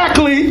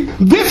exactly,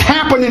 this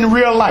happened in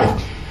real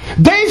life.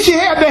 She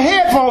had the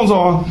headphones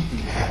on.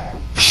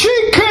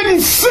 She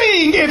couldn't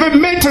sing if it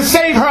meant to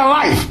save her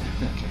life.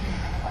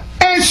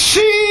 And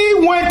she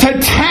went to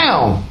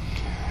town.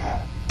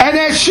 And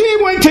as she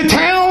went to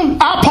town,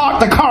 I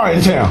parked the car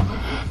in town.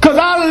 Because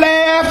I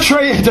laughed,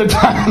 Trey, as the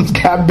times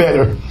got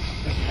better.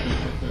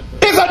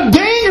 It's a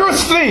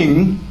dangerous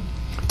thing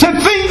to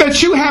think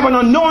that you have an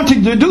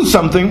anointing to do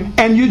something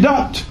and you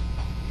don't.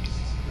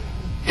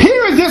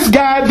 Here is this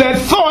guy that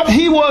thought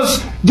he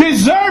was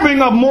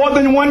deserving of more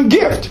than one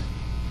gift.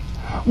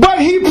 But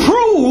he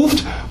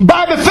proved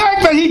by the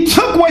fact that he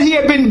took what he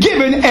had been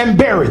given and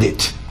buried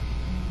it.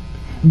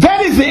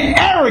 That is the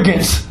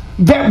arrogance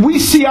that we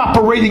see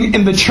operating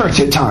in the church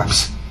at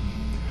times.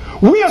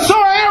 We are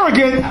so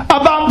arrogant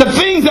about the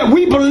things that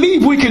we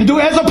believe we can do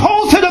as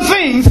opposed to the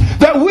things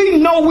that we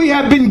know we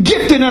have been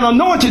gifted and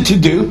anointed to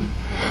do,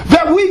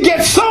 that we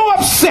get so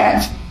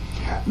upset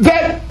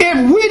that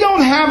if we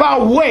don't have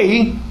our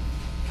way,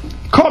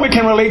 Kobe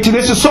can relate to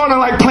this, it's sort of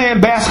like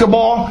playing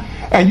basketball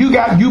and you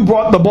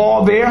brought the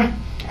ball there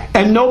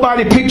and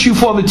nobody picked you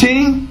for the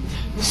team.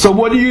 So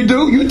what do?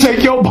 You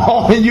take your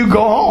ball and you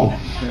go home.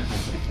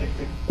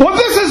 Well,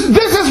 this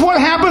is what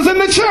happens in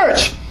the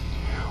church.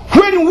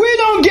 When we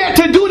don't get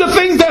to do the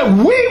things that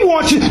we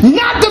want to,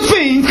 not the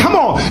things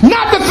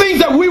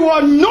that we were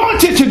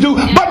anointed to do,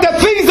 but the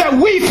things that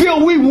we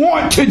feel we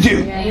want to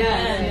do.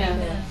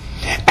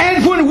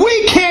 And when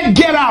we can't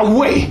get our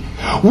way,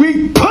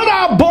 we put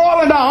our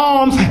ball in our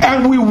arms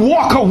and we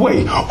walk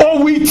away.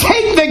 Or we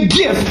take the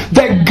gift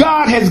that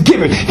God has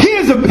given.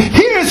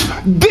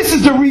 This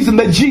is the reason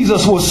that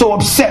Jesus was so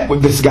upset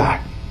with this guy.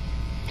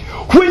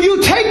 When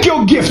you take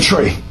your gift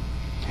tray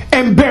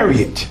and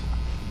bury it,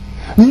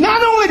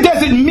 not only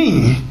does it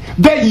mean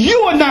that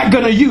you are not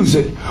going to use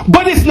it,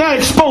 but it's not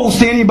exposed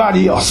to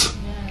anybody else.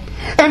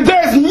 And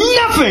there's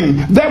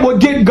nothing that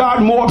would get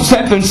God more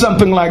upset than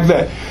something like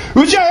that.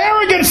 With your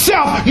arrogant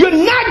self, you're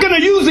not going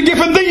to use the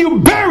gift and then you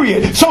bury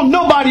it so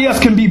nobody else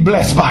can be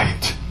blessed by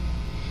it.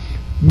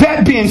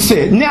 That being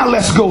said, now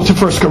let's go to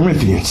 1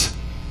 Corinthians.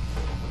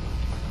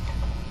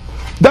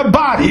 The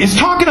body is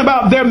talking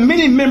about there are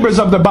many members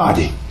of the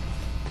body.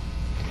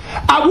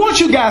 I want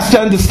you guys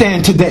to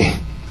understand today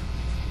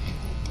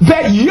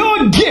that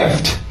your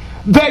gift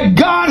that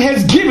God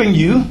has given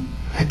you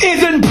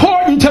is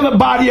important to the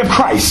body of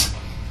Christ.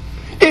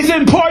 It's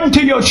important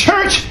to your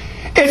church.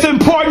 It's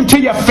important to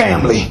your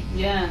family.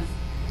 Yes.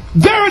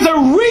 There is a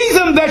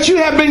reason that you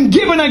have been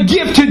given a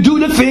gift to do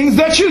the things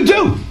that you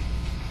do.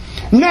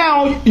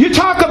 Now, you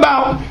talk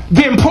about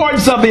the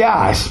importance of the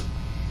eyes.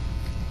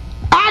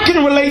 I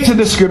can relate to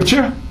the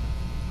scripture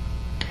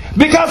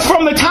because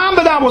from the time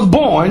that I was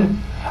born,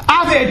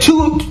 I've had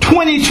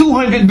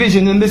 2200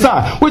 vision in this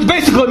eye, which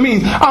basically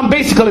means I'm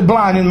basically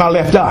blind in my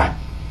left eye.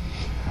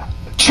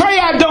 Trey,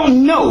 I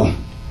don't know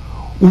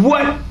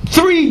what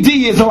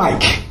 3D is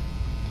like.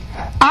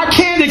 I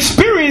can't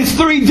experience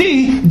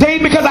 3D,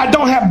 Dave, because I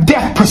don't have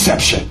depth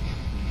perception.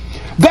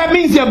 That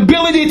means the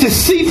ability to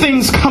see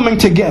things coming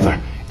together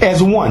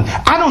as one.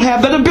 I don't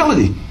have that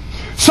ability.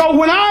 So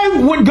when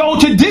I would go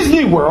to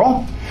Disney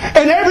World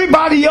and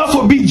everybody else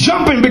would be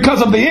jumping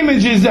because of the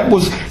images that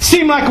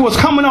seemed like it was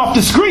coming off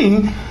the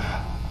screen,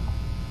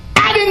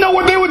 I didn't know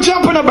what they were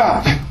jumping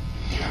about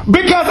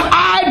because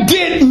I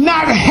did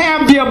not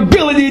have the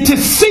ability to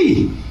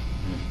see.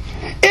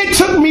 It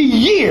took me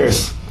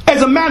years.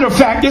 As a matter of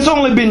fact, it's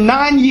only been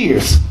 9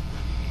 years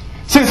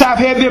since I've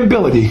had the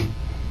ability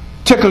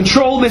to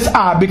control this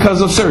eye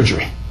because of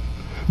surgery.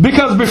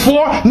 Because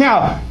before,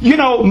 now,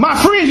 my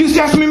friends used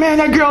to ask me, man,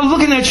 that girl's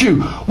looking at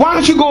you. Why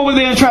don't you go over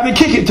there and try to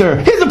kick it to her?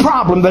 Here's the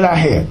problem that I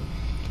had.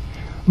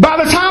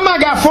 By the time I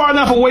got far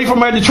enough away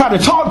from her to try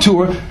to talk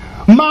to her,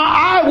 my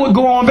eye would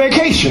go on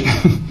vacation.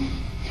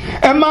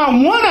 And my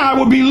one eye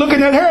would be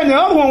looking at her and the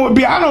other one would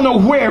be, I don't know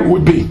where it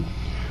would be.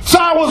 So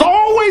I was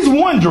always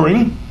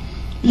wondering,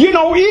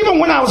 even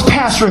when I was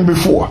pastoring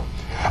before,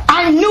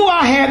 I knew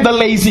I had the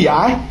lazy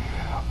eye.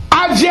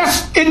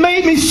 It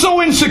made me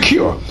so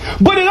insecure.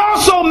 But it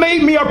also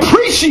made me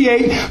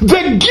appreciate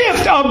the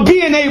gift of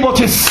being able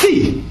to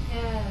see.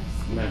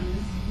 Yes.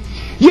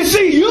 You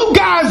see, you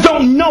guys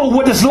don't know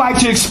what it's like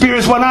to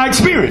experience what I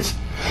experienced.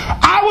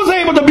 I was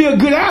able to be a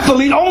good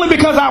athlete only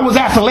because I was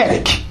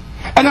athletic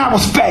and I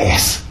was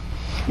fast.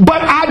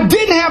 But I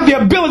didn't have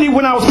the ability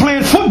when I was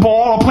playing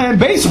football or playing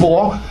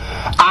baseball.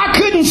 I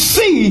couldn't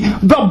see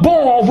the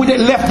ball when it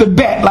left the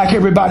bat like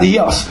everybody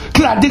else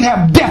because I didn't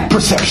have depth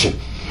perception.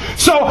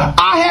 So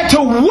I had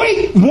to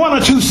wait 1 or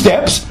 2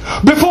 steps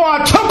before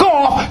I took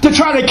off to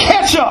try to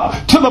catch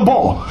up to the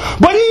ball.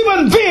 But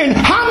even then,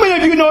 how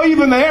many of you know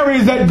even the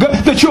areas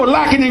that you're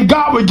lacking in,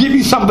 God would give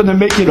you something to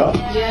make it up?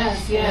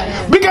 Yes,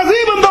 yes. Because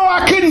even though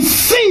I couldn't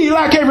see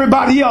like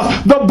everybody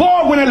else, the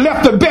ball when it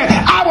left the bat,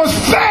 I was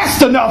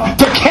fast enough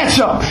to catch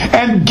up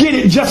and get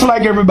it just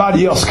like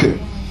everybody else could.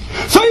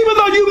 So even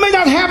though you may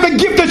not have the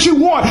gift that you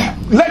want,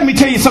 let me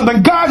tell you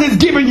something. God has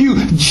given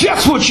you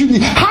just what you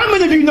need. How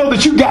many of you know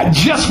that you got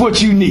just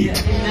what you need?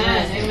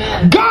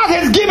 Amen. God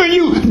has given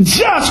you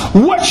just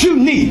what you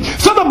need.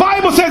 So the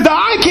Bible says that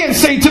I can't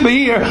say to the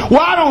ear,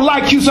 well, I don't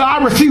like you, so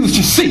I refuse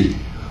to see.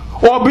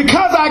 Or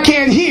because I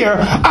can't hear,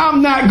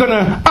 I'm not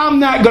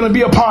gonna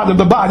be a part of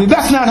the body.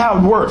 That's not how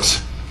it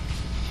works.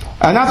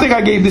 And I think I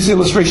gave this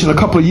illustration a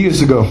couple of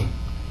years ago.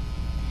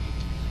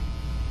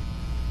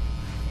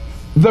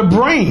 The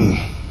brain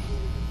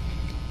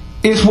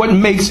is what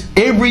makes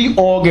every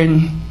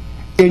organ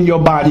in your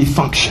body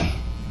function.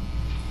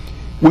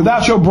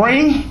 Without your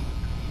brain,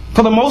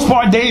 for the most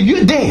part, Dave,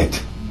 you're dead.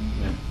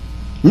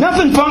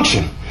 Nothing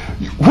functions.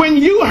 When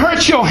you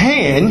hurt your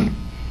hand,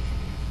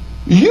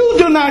 you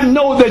do not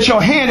know that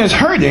your hand is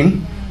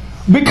hurting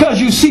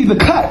because you see the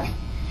cut.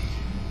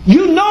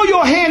 You know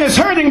your hand is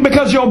hurting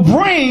because your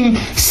brain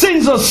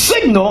sends a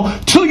signal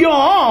to your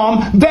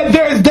arm that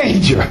there is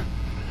danger.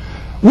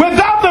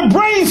 Without the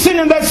brain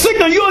sending that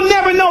signal, you'll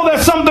never know that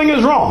something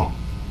is wrong.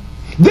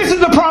 This is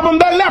the problem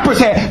that lepers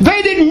had.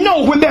 They didn't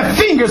know when their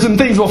fingers and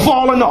things were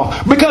falling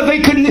off because they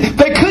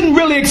couldn't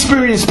really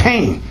experience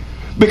pain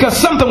because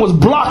something was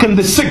blocking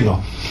the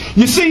signal.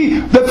 You see,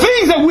 the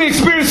things that we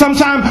experience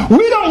sometimes,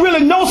 we don't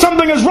really know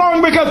something is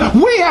wrong because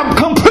we have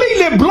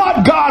completely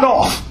blocked God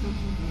off.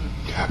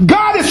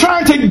 God is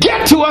trying to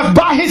get to us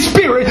by His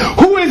Spirit,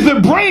 who is the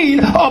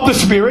brain of the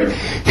Spirit.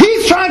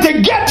 He's trying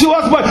to get to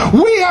us, but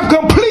we have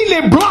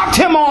completely blocked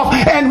Him off,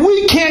 and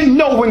we can't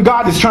know when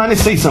God is trying to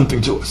say something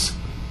to us.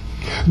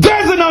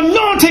 There's an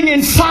anointing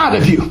inside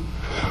of you.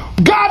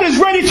 God is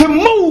ready to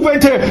move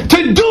and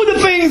to do the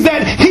things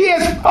that He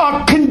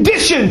has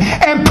conditioned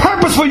and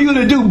purpose for you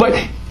to do, but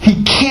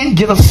He can't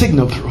get a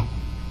signal through.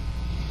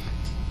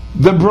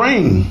 The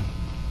brain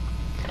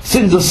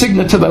sends a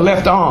signal to the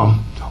left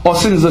arm or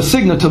sends a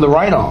signal to the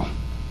right arm.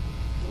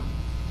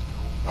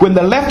 When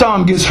the left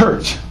arm gets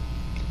hurt,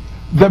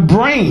 the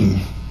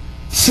brain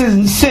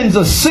sends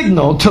a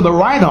signal to the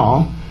right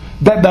arm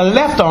that the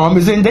left arm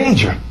is in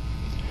danger.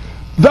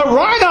 The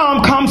right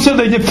arm comes to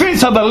the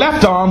defense of the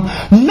left arm,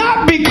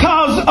 not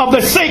because of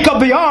the sake of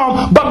the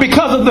arm, but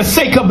because of the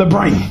sake of the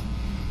brain.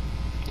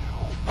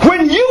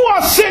 When you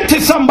are sent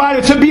to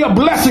somebody to be a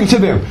blessing to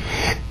them,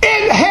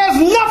 it has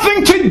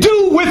nothing to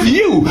do with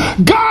you.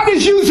 God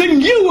is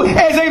using you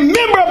as a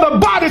member of the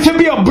body to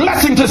be a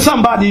blessing to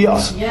somebody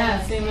else.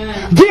 Yes,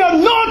 amen. The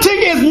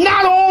anointing is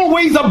not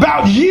always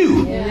about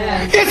you.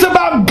 Yes. It's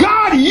about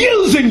God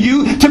using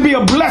you to be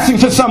a blessing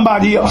to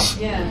somebody else.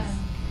 Yes.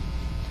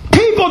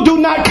 People do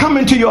not come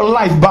into your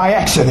life by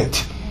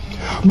accident.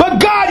 But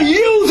God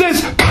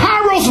uses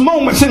kairos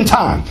moments in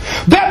time.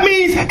 That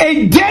means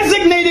a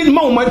designated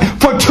moment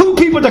for two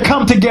people to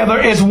come together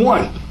as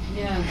one.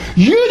 Yeah.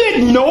 You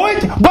didn't know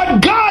it,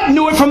 but God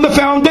knew it from the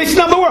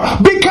foundation of the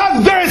world.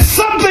 Because there is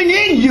something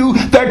in you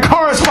that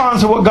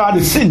corresponds to what God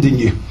is sending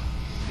you.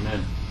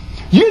 Amen.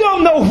 You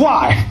don't know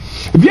why.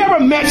 Have you ever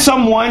met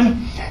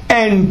someone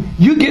and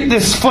you get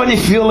this funny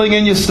feeling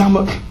in your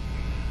stomach?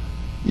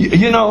 You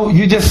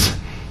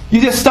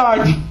just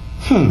start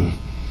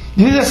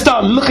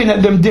looking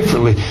at them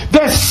differently.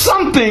 There's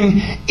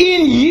something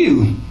in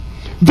you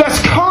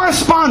that's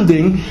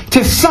corresponding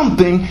to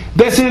something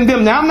that's in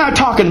them. Now, I'm not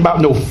talking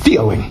about no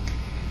feeling.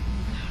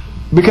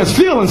 Because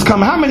feelings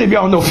come. How many of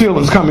y'all know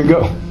feelings come and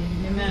go?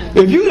 Amen.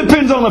 If you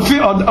depend on the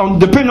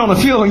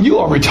feeling, you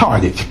are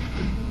retarded.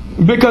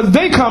 Because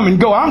they come and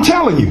go. I'm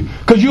telling you.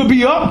 Because you'll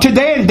be up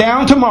today and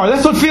down tomorrow.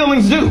 That's what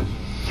feelings do.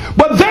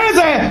 But there's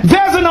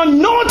an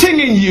anointing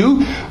in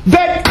you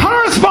that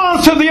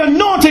corresponds to the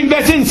anointing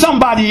that's in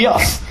somebody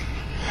else.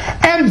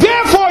 And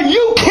therefore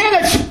you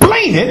can't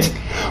explain it,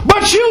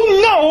 but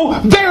you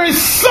know there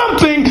is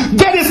something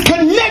that is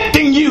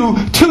connecting you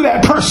to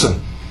that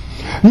person.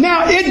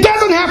 Now, it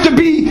doesn't have to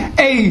be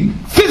a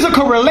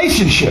physical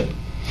relationship,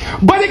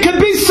 but it could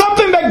be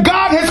something that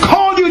God has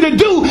called you to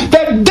do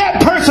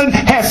that person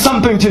has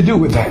something to do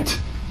with that.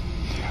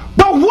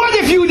 But what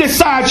if you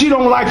decide you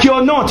don't like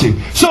your anointing?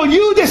 So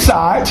you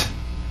decide,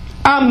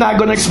 I'm not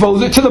going to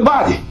expose it to the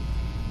body.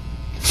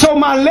 So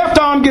my left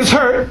arm gets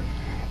hurt,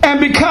 and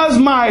because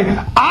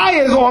my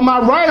eye is or my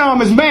right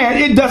arm is mad,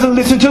 it doesn't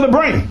listen to the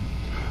brain.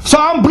 So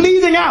I'm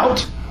bleeding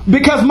out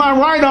because my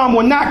right arm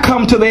will not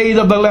come to the aid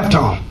of the left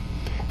arm.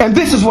 And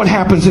this is what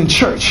happens in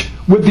church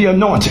with the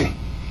anointing.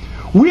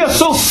 We are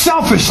so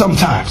selfish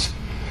sometimes.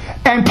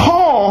 And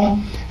Paul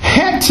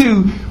had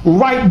to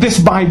write this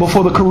Bible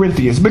for the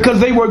Corinthians because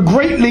they were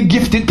greatly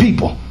gifted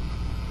people.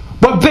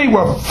 but they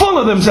were full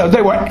of themselves.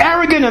 They were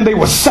arrogant and they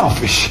were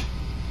selfish.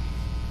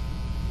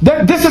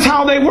 This is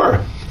how they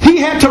were. He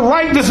had to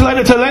write this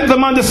letter to let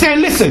them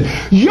understand, listen,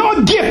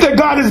 your gift that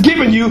God has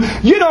given you,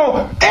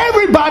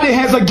 everybody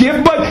has a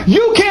gift, but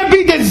you can't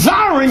be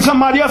desiring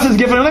somebody else's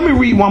gift. And let me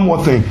read one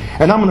more thing,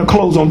 and I'm going to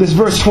close on this,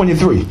 verse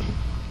 23.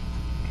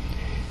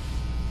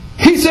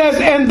 He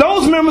says, and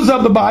those members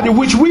of the body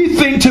which we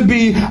think to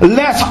be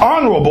less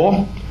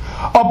honorable,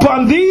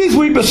 upon these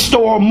we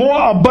bestow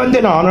more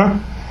abundant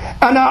honor,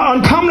 and our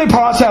uncomely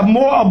parts have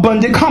more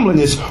abundant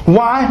comeliness.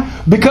 Why?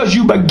 Because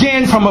you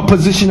began from a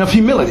position of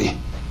humility.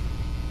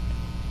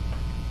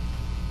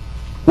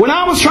 When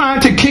I was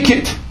trying to kick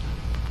it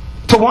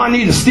to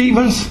Juanita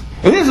Stevens,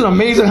 and isn't it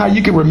amazing how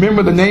you can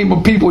remember the name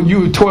of people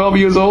you were 12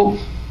 years old?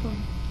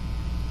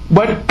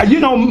 But,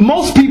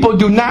 most people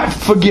do not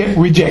forget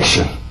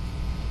rejection.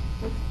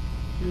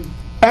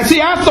 And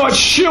see, I thought,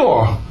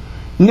 sure,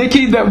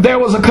 Nikki, that there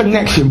was a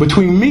connection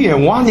between me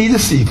and Juanita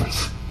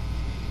Stevens.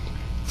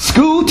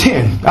 School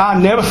 10, I'll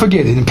never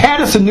forget it, in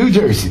Patterson, New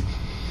Jersey.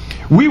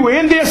 We were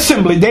in the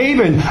assembly, Dave,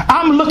 and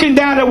I'm looking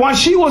down at one.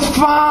 She was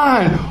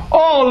fine.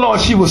 Oh, Lord,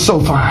 she was so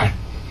fine.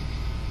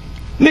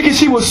 Nikki,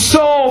 she was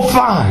so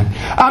fine.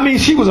 I mean,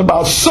 she was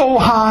about so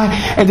high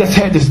and just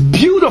had this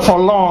beautiful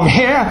long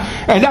hair.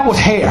 And that was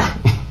hair.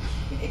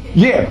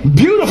 Yeah,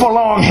 beautiful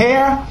long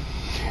hair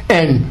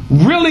and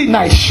really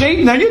nice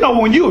shape.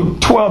 Now, when you're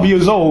 12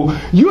 years old,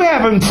 you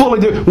haven't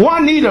fully...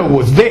 Juanita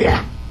was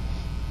there.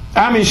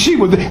 I mean, she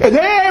was...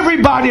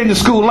 Everybody in the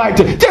school liked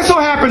her. Just so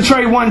happened,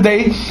 Trey, one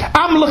day,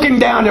 I'm looking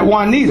down at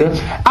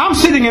Juanita. I'm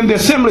sitting in the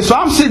assembly, so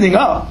I'm sitting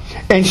up,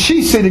 and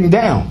she's sitting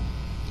down.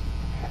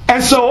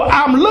 And so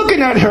I'm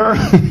looking at her,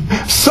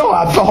 so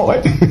I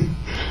thought.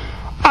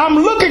 I'm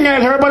looking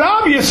at her, but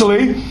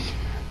obviously,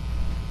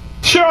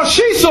 Cheryl,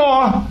 she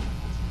saw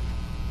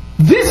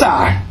this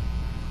eye.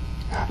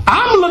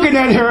 I'm looking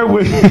at her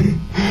with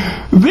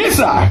this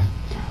eye.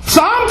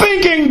 So I'm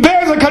thinking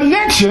there's a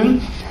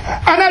connection.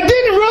 And I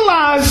didn't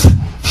realize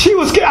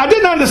I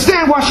didn't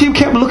understand why she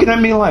kept looking at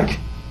me like,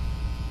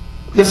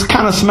 just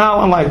kind of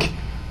smiling like,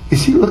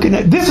 is he looking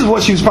at, this is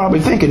what she was probably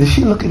thinking, is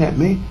she looking at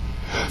me?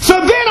 So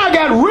then I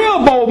got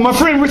real bold. My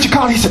friend Richard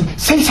called, he said,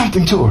 say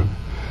something to her.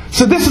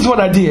 So this is what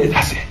I did.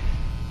 I said,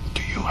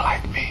 do you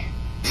like me?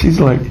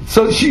 She's like,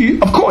 so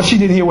of course she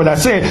didn't hear what I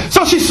said.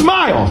 So she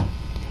smiled.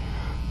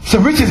 So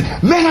Richard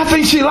said, man, I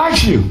think she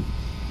likes you.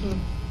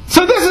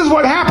 So this is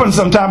what happens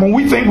sometimes when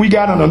we think we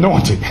got an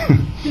anointing.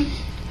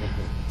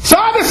 So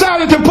I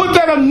decided to put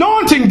that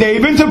anointing,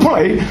 Dave, into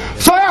play.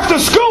 So after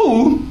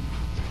school,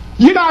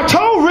 I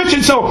told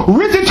Richard, so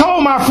Richard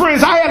told my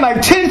friends, I had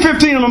like 10,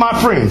 15 of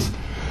my friends.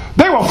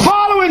 They were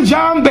following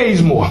John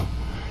Bazemore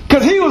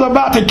because he was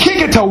about to kick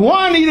it to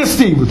Juanita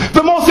Stevens,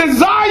 the most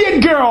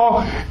desired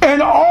girl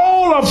in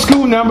all of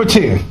school number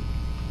 10.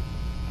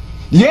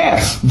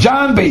 Yes,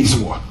 John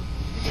Bazemore.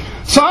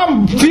 So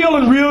I'm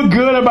feeling real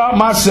good about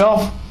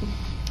myself.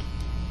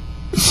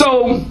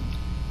 So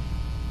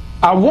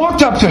I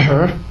walked up to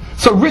her.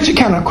 So Richard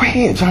kind of, go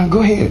ahead, John,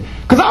 go ahead.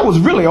 Because I was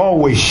really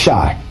always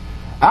shy.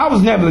 I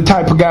was never the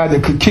type of guy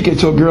that could kick it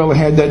to a girl and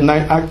had that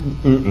night.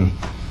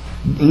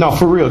 No,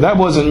 for real, that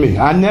wasn't me.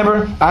 I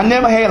never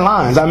had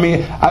lines. I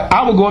mean,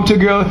 I would go up to a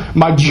girl,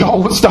 my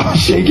jaw would start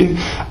shaking.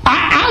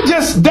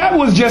 That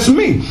was just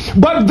me.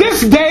 But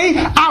this day,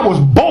 I was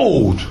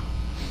bold.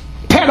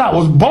 Pat, I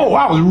was bold.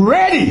 I was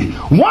ready.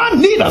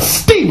 Juanita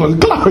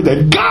Stevens, glory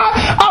to God.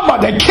 I'm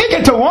about to kick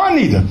it to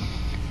Juanita.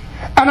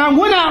 And I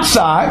went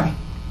outside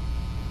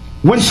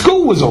when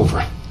school was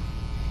over.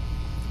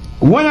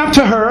 Went up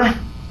to her,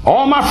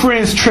 all my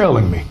friends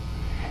trailing me.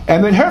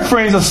 And then her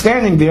friends are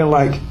standing there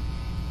like,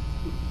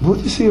 what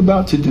is he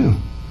about to do?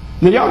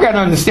 Now, y'all got to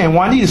understand,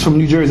 Juanita's from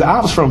New Jersey. I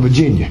was from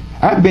Virginia.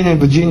 I've been in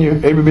Virginia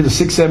every bit of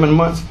 6-7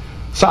 months.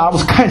 So I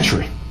was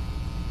country.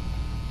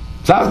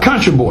 So I was a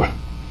country boy.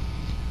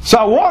 So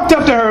I walked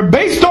up to her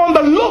based on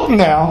the look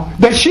now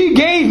that she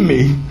gave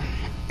me,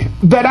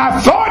 that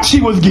I thought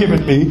she was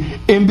giving me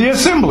in the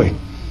assembly.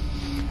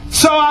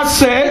 So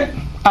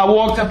I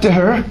walked up to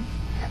her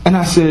and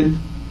I said,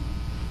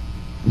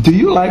 do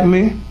you like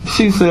me?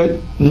 She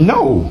said,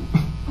 no.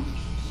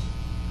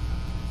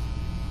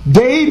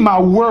 Dave, my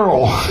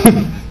world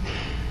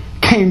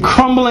came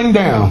crumbling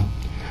down.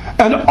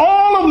 And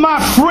all of my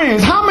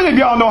friends, how many of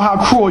y'all know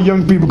how cruel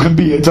young people can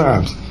be at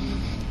times?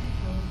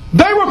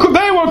 They were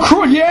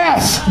cruel.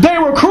 Yes, they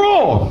were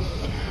cruel.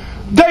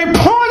 They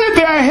pointed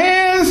their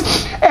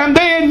hands and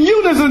they in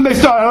unison, they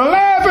started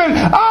laughing.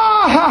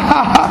 Ah, ha,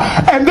 ha,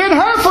 ha. And then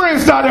her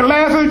friends started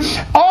laughing.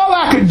 All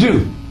I could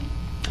do,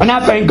 and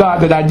I thank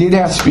God that I did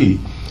have speed,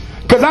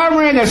 because I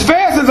ran as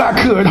fast as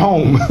I could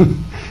home.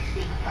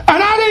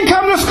 And I didn't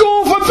come to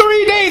school for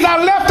 3 days.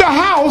 I left the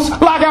house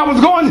like I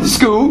was going to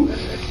school.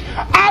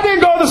 I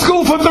didn't go to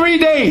school for 3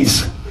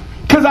 days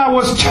because I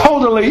was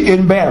totally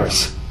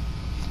embarrassed.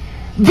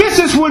 This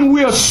is when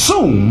we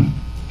assume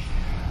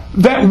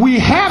that we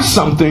have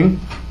something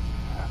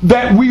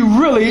that we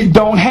really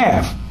don't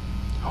have,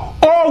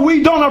 or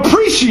we don't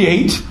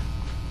appreciate.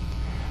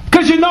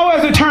 Because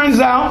as it turns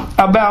out,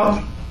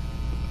 about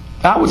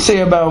I would say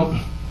about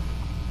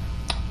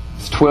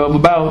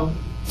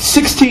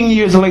 16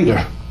 years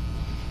later,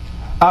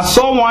 I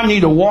saw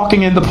Juanita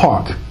walking in the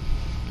park.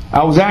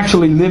 I was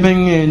actually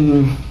living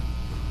in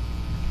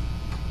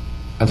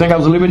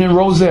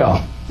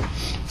Roselle.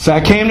 So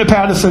I came to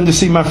Patterson to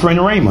see my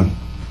friend Raymond.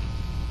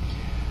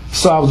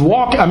 So I was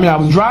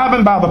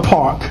driving by the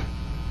park,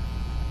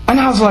 and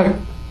I was like,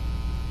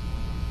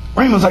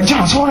 Raymond's like,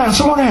 John,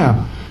 slow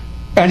down.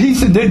 And he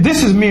said,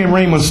 this is me and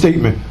Raymond's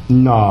statement.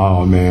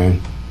 No,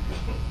 man.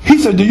 He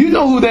said, do you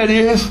know who that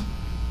is?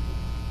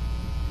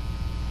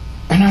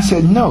 And I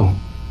said, no.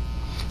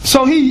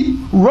 So he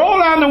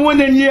rolled out the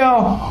window and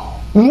yelled,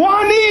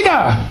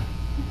 Juanita!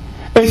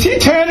 And she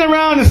turned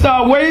around and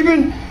started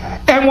waving.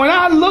 And when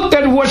I looked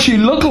at what she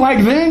looked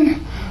like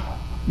then,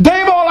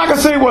 Dave, all I could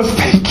say was,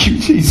 thank you,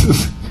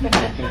 Jesus.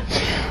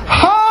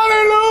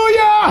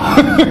 Hallelujah!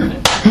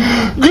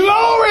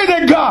 Glory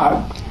to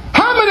God.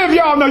 How many of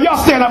y'all know, y'all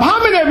stand up, how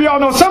many of y'all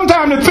know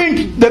sometimes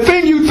the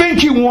thing you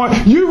think you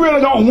want, you really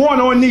don't want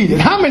or need it?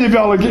 How many of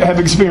y'all have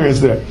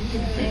experienced that?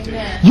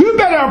 You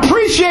better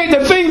appreciate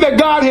the thing that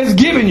God has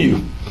given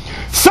you.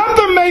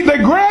 The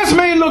grass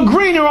may look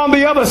greener on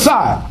the other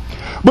side,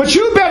 but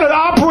you better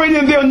operate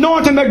in the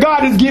anointing that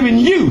God has given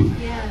you,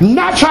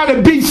 not try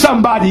to be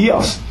somebody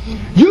else.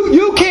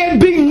 You can't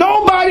be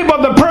nobody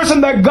but the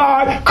person that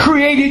God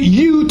created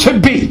you to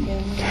be.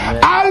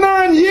 I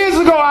learned years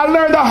ago,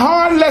 a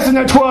hard lesson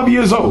at 12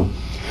 years old,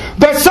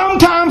 that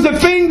sometimes the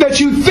thing that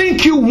you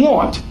think you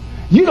want,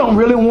 you don't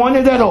really want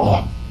it at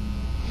all.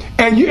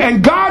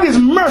 And God is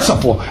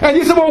merciful. And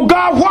you say, well,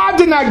 God, why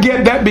didn't I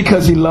get that?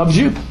 Because He loves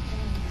you.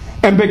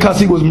 And because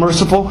He was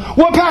merciful.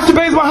 Well, Pastor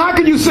Bazemore, how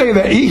can you say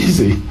that?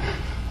 Easy.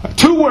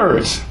 2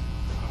 words.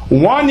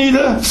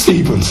 Juanita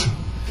Stevens.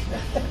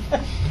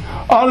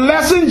 A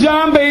lesson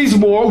John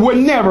Bazemore would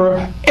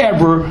never,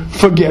 ever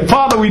forget.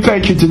 Father, we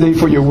thank you today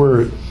for your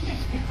word.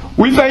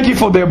 We thank you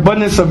for the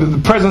abundance of the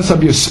presence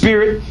of your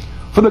Spirit,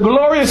 for the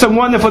glorious and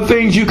wonderful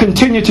things you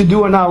continue to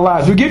do in our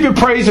lives. We give you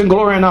praise and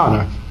glory and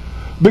honor,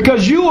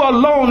 because you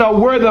alone are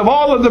worthy of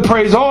all of the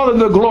praise, all of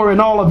the glory,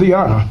 and all of the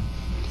honor.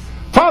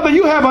 Father,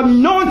 you have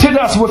anointed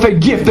us with a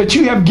gift that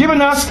you have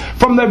given us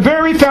from the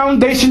very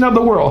foundation of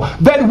the world,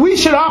 that we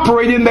should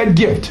operate in that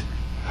gift.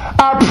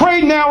 I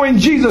pray now in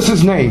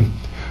Jesus' name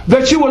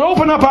that you would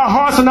open up our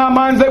hearts and our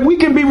minds, that we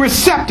can be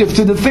receptive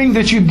to the things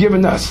that you've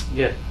given us,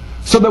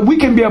 so that we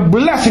can be a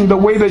blessing the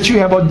way that you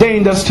have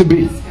ordained us to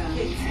be.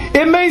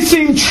 It may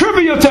seem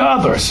trivial to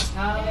others,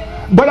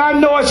 but I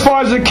know as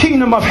far as the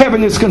kingdom of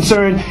heaven is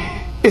concerned,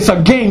 it's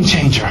a game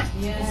changer.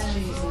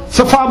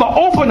 So Father,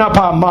 open up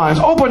our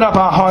minds, open up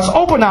our hearts,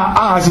 open our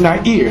eyes and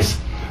our ears,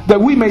 that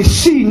we may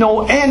see,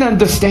 know, and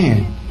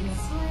understand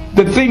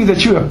the things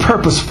that you have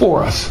purposed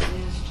for us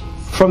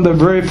from the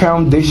very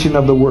foundation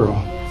of the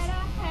world.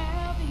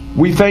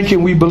 We thank you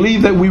and we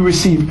believe that we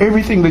receive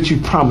everything that you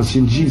promised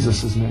in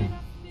Jesus' name.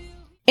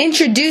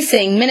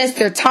 Introducing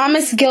Minister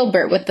Thomas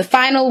Gilbert with the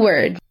final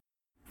word.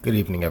 Good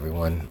evening,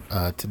 everyone.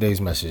 Today's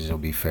message will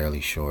be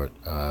fairly short,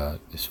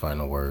 this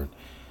final word.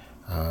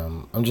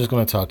 I'm just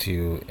going to talk to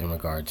you in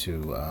regard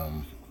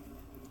to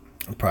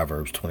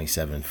Proverbs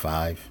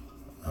 27:5.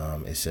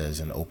 It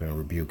says, an open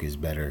rebuke is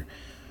better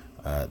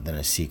than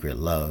a secret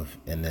love.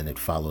 And then it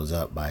follows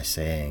up by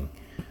saying,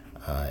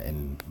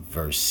 in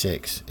verse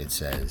 6, it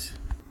says,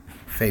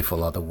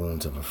 faithful are the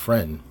wounds of a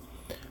friend,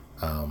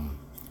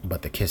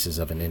 but the kisses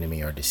of an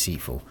enemy are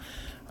deceitful.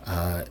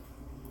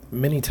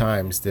 Many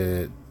times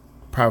the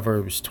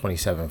Proverbs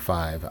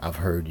 27:5 I've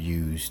heard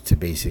used to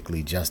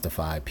basically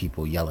justify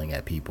people yelling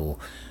at people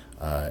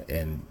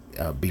and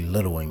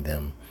belittling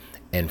them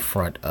in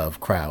front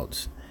of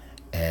crowds.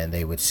 And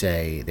they would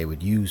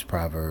use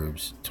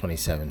Proverbs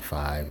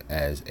 27:5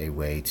 as a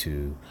way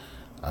to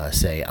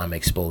say, I'm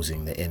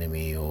exposing the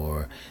enemy,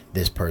 or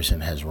this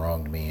person has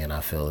wronged me and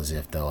I feel as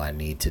if though I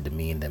need to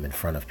demean them in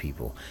front of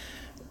people.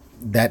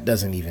 That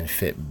doesn't even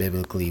fit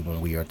biblically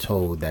when we are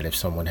told that if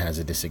someone has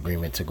a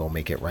disagreement, to go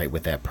make it right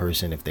with that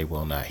person. If they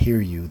will not hear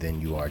you,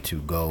 then you are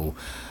to go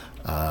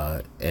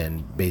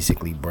and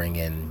basically bring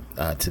in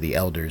to the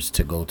elders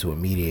to go to a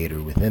mediator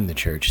within the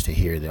church to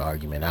hear the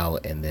argument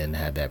out, and then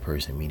have that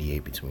person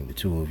mediate between the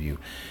two of you,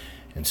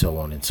 and so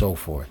on and so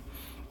forth.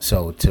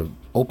 So to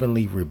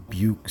openly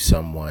rebuke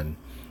someone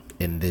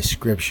in this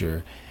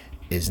scripture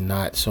is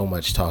not so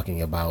much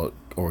talking about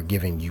or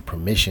giving you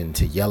permission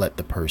to yell at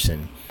the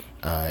person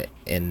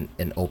in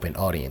an open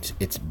audience.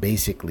 It's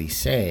basically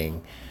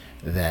saying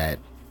that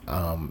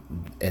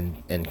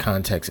in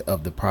context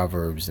of the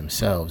Proverbs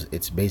themselves,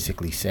 it's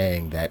basically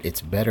saying that it's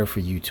better for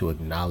you to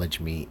acknowledge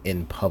me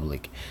in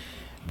public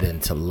than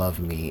to love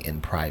me in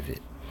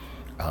private,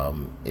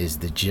 is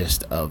the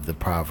gist of the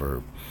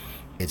proverb.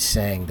 It's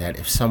saying that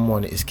if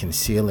someone is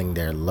concealing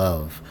their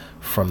love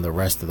from the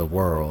rest of the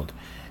world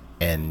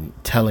and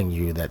telling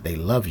you that they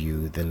love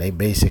you, then they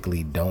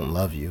basically don't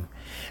love you.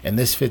 And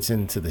this fits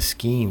into the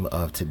scheme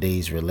of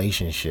today's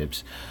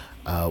relationships,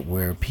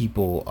 where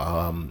people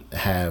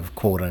have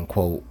quote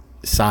unquote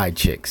side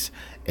chicks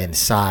and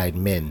side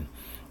men.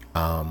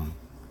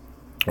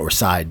 or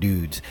side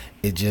dudes.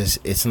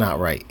 It's not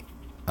right.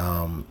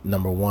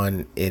 Number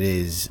one, it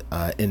is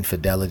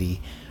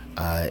infidelity.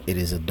 It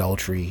is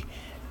adultery.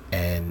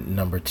 And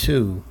number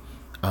two,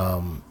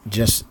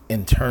 just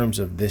in terms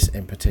of this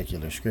in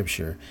particular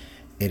scripture,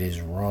 it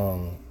is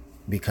wrong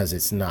because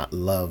it's not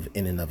love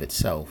in and of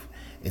itself.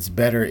 It's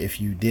better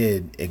if you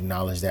did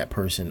acknowledge that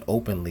person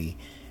openly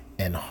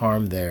and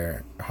harm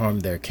their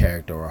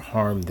character or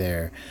harm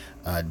their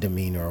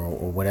demeanor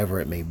or whatever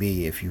it may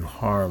be. If you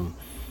harm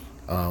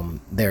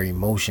their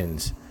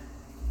emotions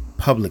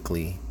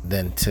publicly,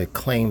 than to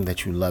claim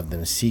that you love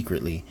them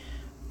secretly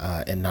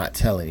and not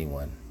tell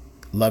anyone.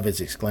 Love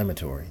is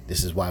exclamatory.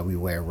 This is why we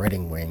wear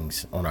wedding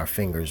rings on our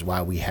fingers,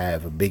 why we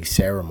have big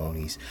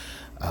ceremonies,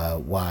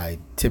 why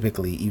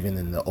typically, even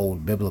in the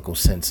old biblical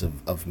sense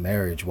of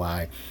marriage,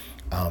 why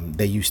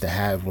they used to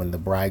have, when the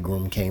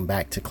bridegroom came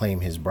back to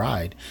claim his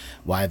bride,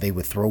 why they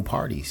would throw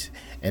parties.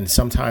 And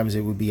sometimes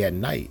it would be at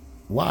night.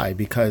 Why?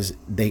 Because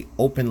they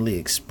openly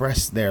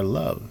express their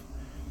love.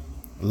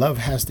 Love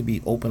has to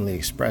be openly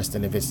expressed.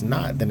 And if it's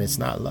not, then it's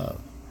not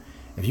love.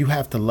 If you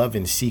have to love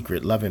in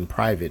secret, love in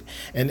private,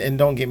 and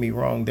don't get me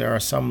wrong, there are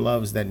some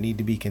loves that need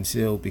to be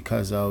concealed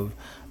because of,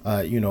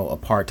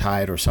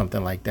 apartheid or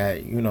something like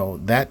that,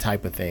 that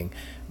type of thing.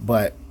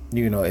 But,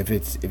 if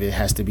it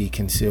has to be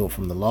concealed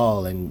from the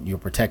law and you're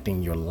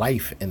protecting your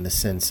life in the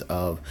sense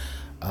of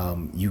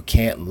you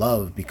can't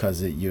love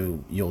because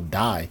you'll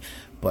die.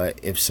 But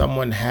if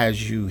someone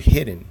has you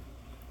hidden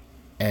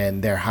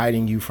and they're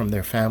hiding you from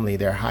their family,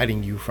 they're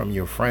hiding you from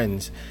your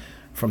friends,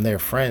 from their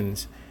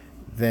friends,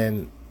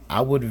 then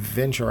I would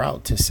venture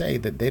out to say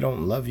that they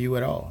don't love you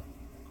at all,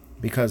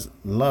 because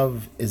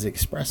love is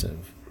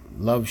expressive.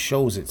 Love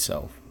shows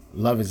itself.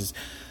 Love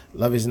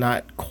is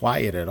not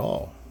quiet at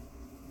all.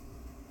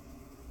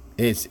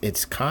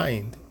 It's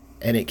kind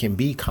and it can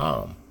be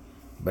calm,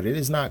 but it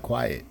is not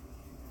quiet.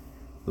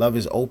 Love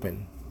is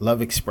open.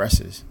 Love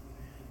expresses.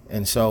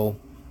 And so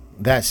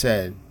that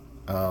said,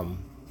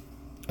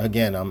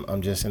 again,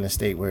 I'm just in a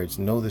state where it's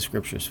know the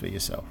scriptures for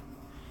yourself.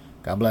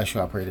 God bless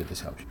you. I pray that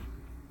this helps you.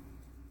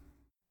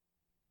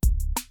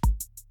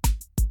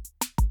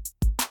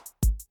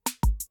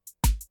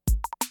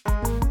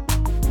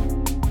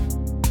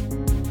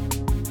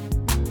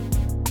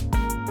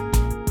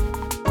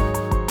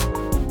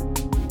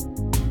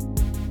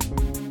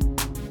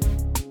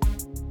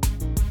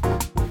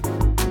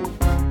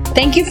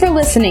 Thank you for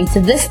listening to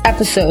this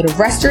episode of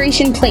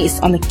Restoration Place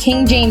on the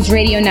King James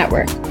Radio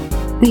Network.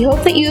 We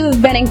hope that you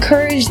have been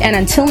encouraged, and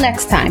until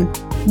next time,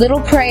 little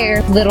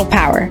prayer, little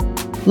power.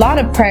 Lot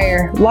of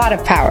prayer, lot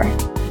of power.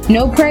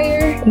 No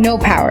prayer, no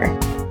power.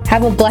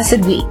 Have a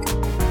blessed week.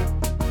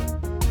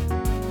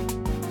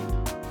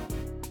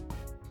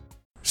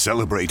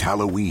 Celebrate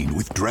Halloween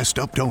with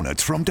dressed-up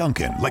donuts from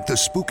Dunkin', like the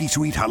spooky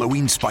sweet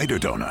Halloween spider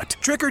donut.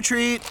 Trick or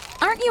treat.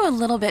 Aren't you a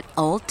little bit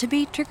old to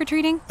be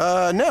trick-or-treating?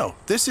 No.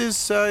 This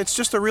is, it's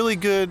just a really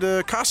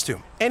good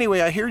costume.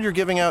 Anyway, I hear you're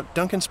giving out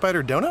Dunkin'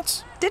 Spider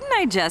donuts? Didn't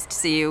I just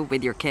see you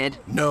with your kid?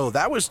 No,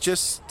 that was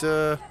just,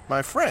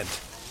 my friend.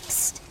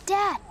 Psst,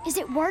 Dad, is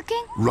it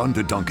working? Run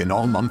to Dunkin'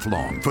 all month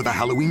long for the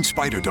Halloween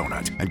spider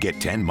donut and get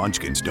 10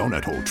 Munchkins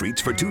donut hole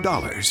treats for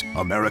 $2.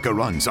 America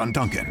runs on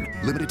Dunkin'.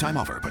 Limited time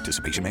offer.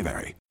 Participation may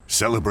vary.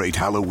 Celebrate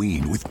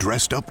Halloween with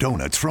dressed-up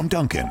donuts from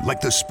Dunkin',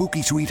 like the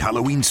spooky sweet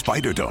Halloween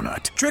spider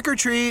donut. Trick or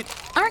treat.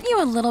 Aren't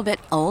you a little bit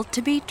old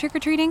to be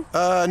trick-or-treating?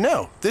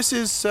 No. This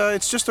is,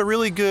 it's just a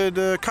really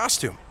good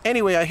costume.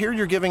 Anyway, I hear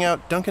you're giving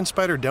out Dunkin'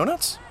 Spider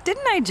donuts?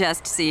 Didn't I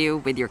just see you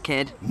with your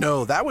kid?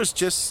 No, that was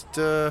just,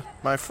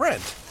 my friend.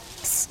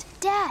 Psst,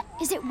 Dad,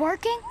 is it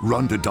working?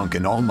 Run to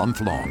Dunkin' all month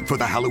long for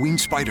the Halloween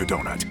spider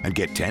donut and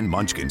get 10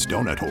 Munchkins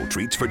donut hole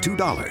treats for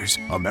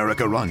 $2.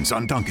 America runs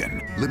on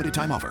Dunkin'. Limited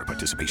time offer.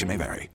 Participation may vary.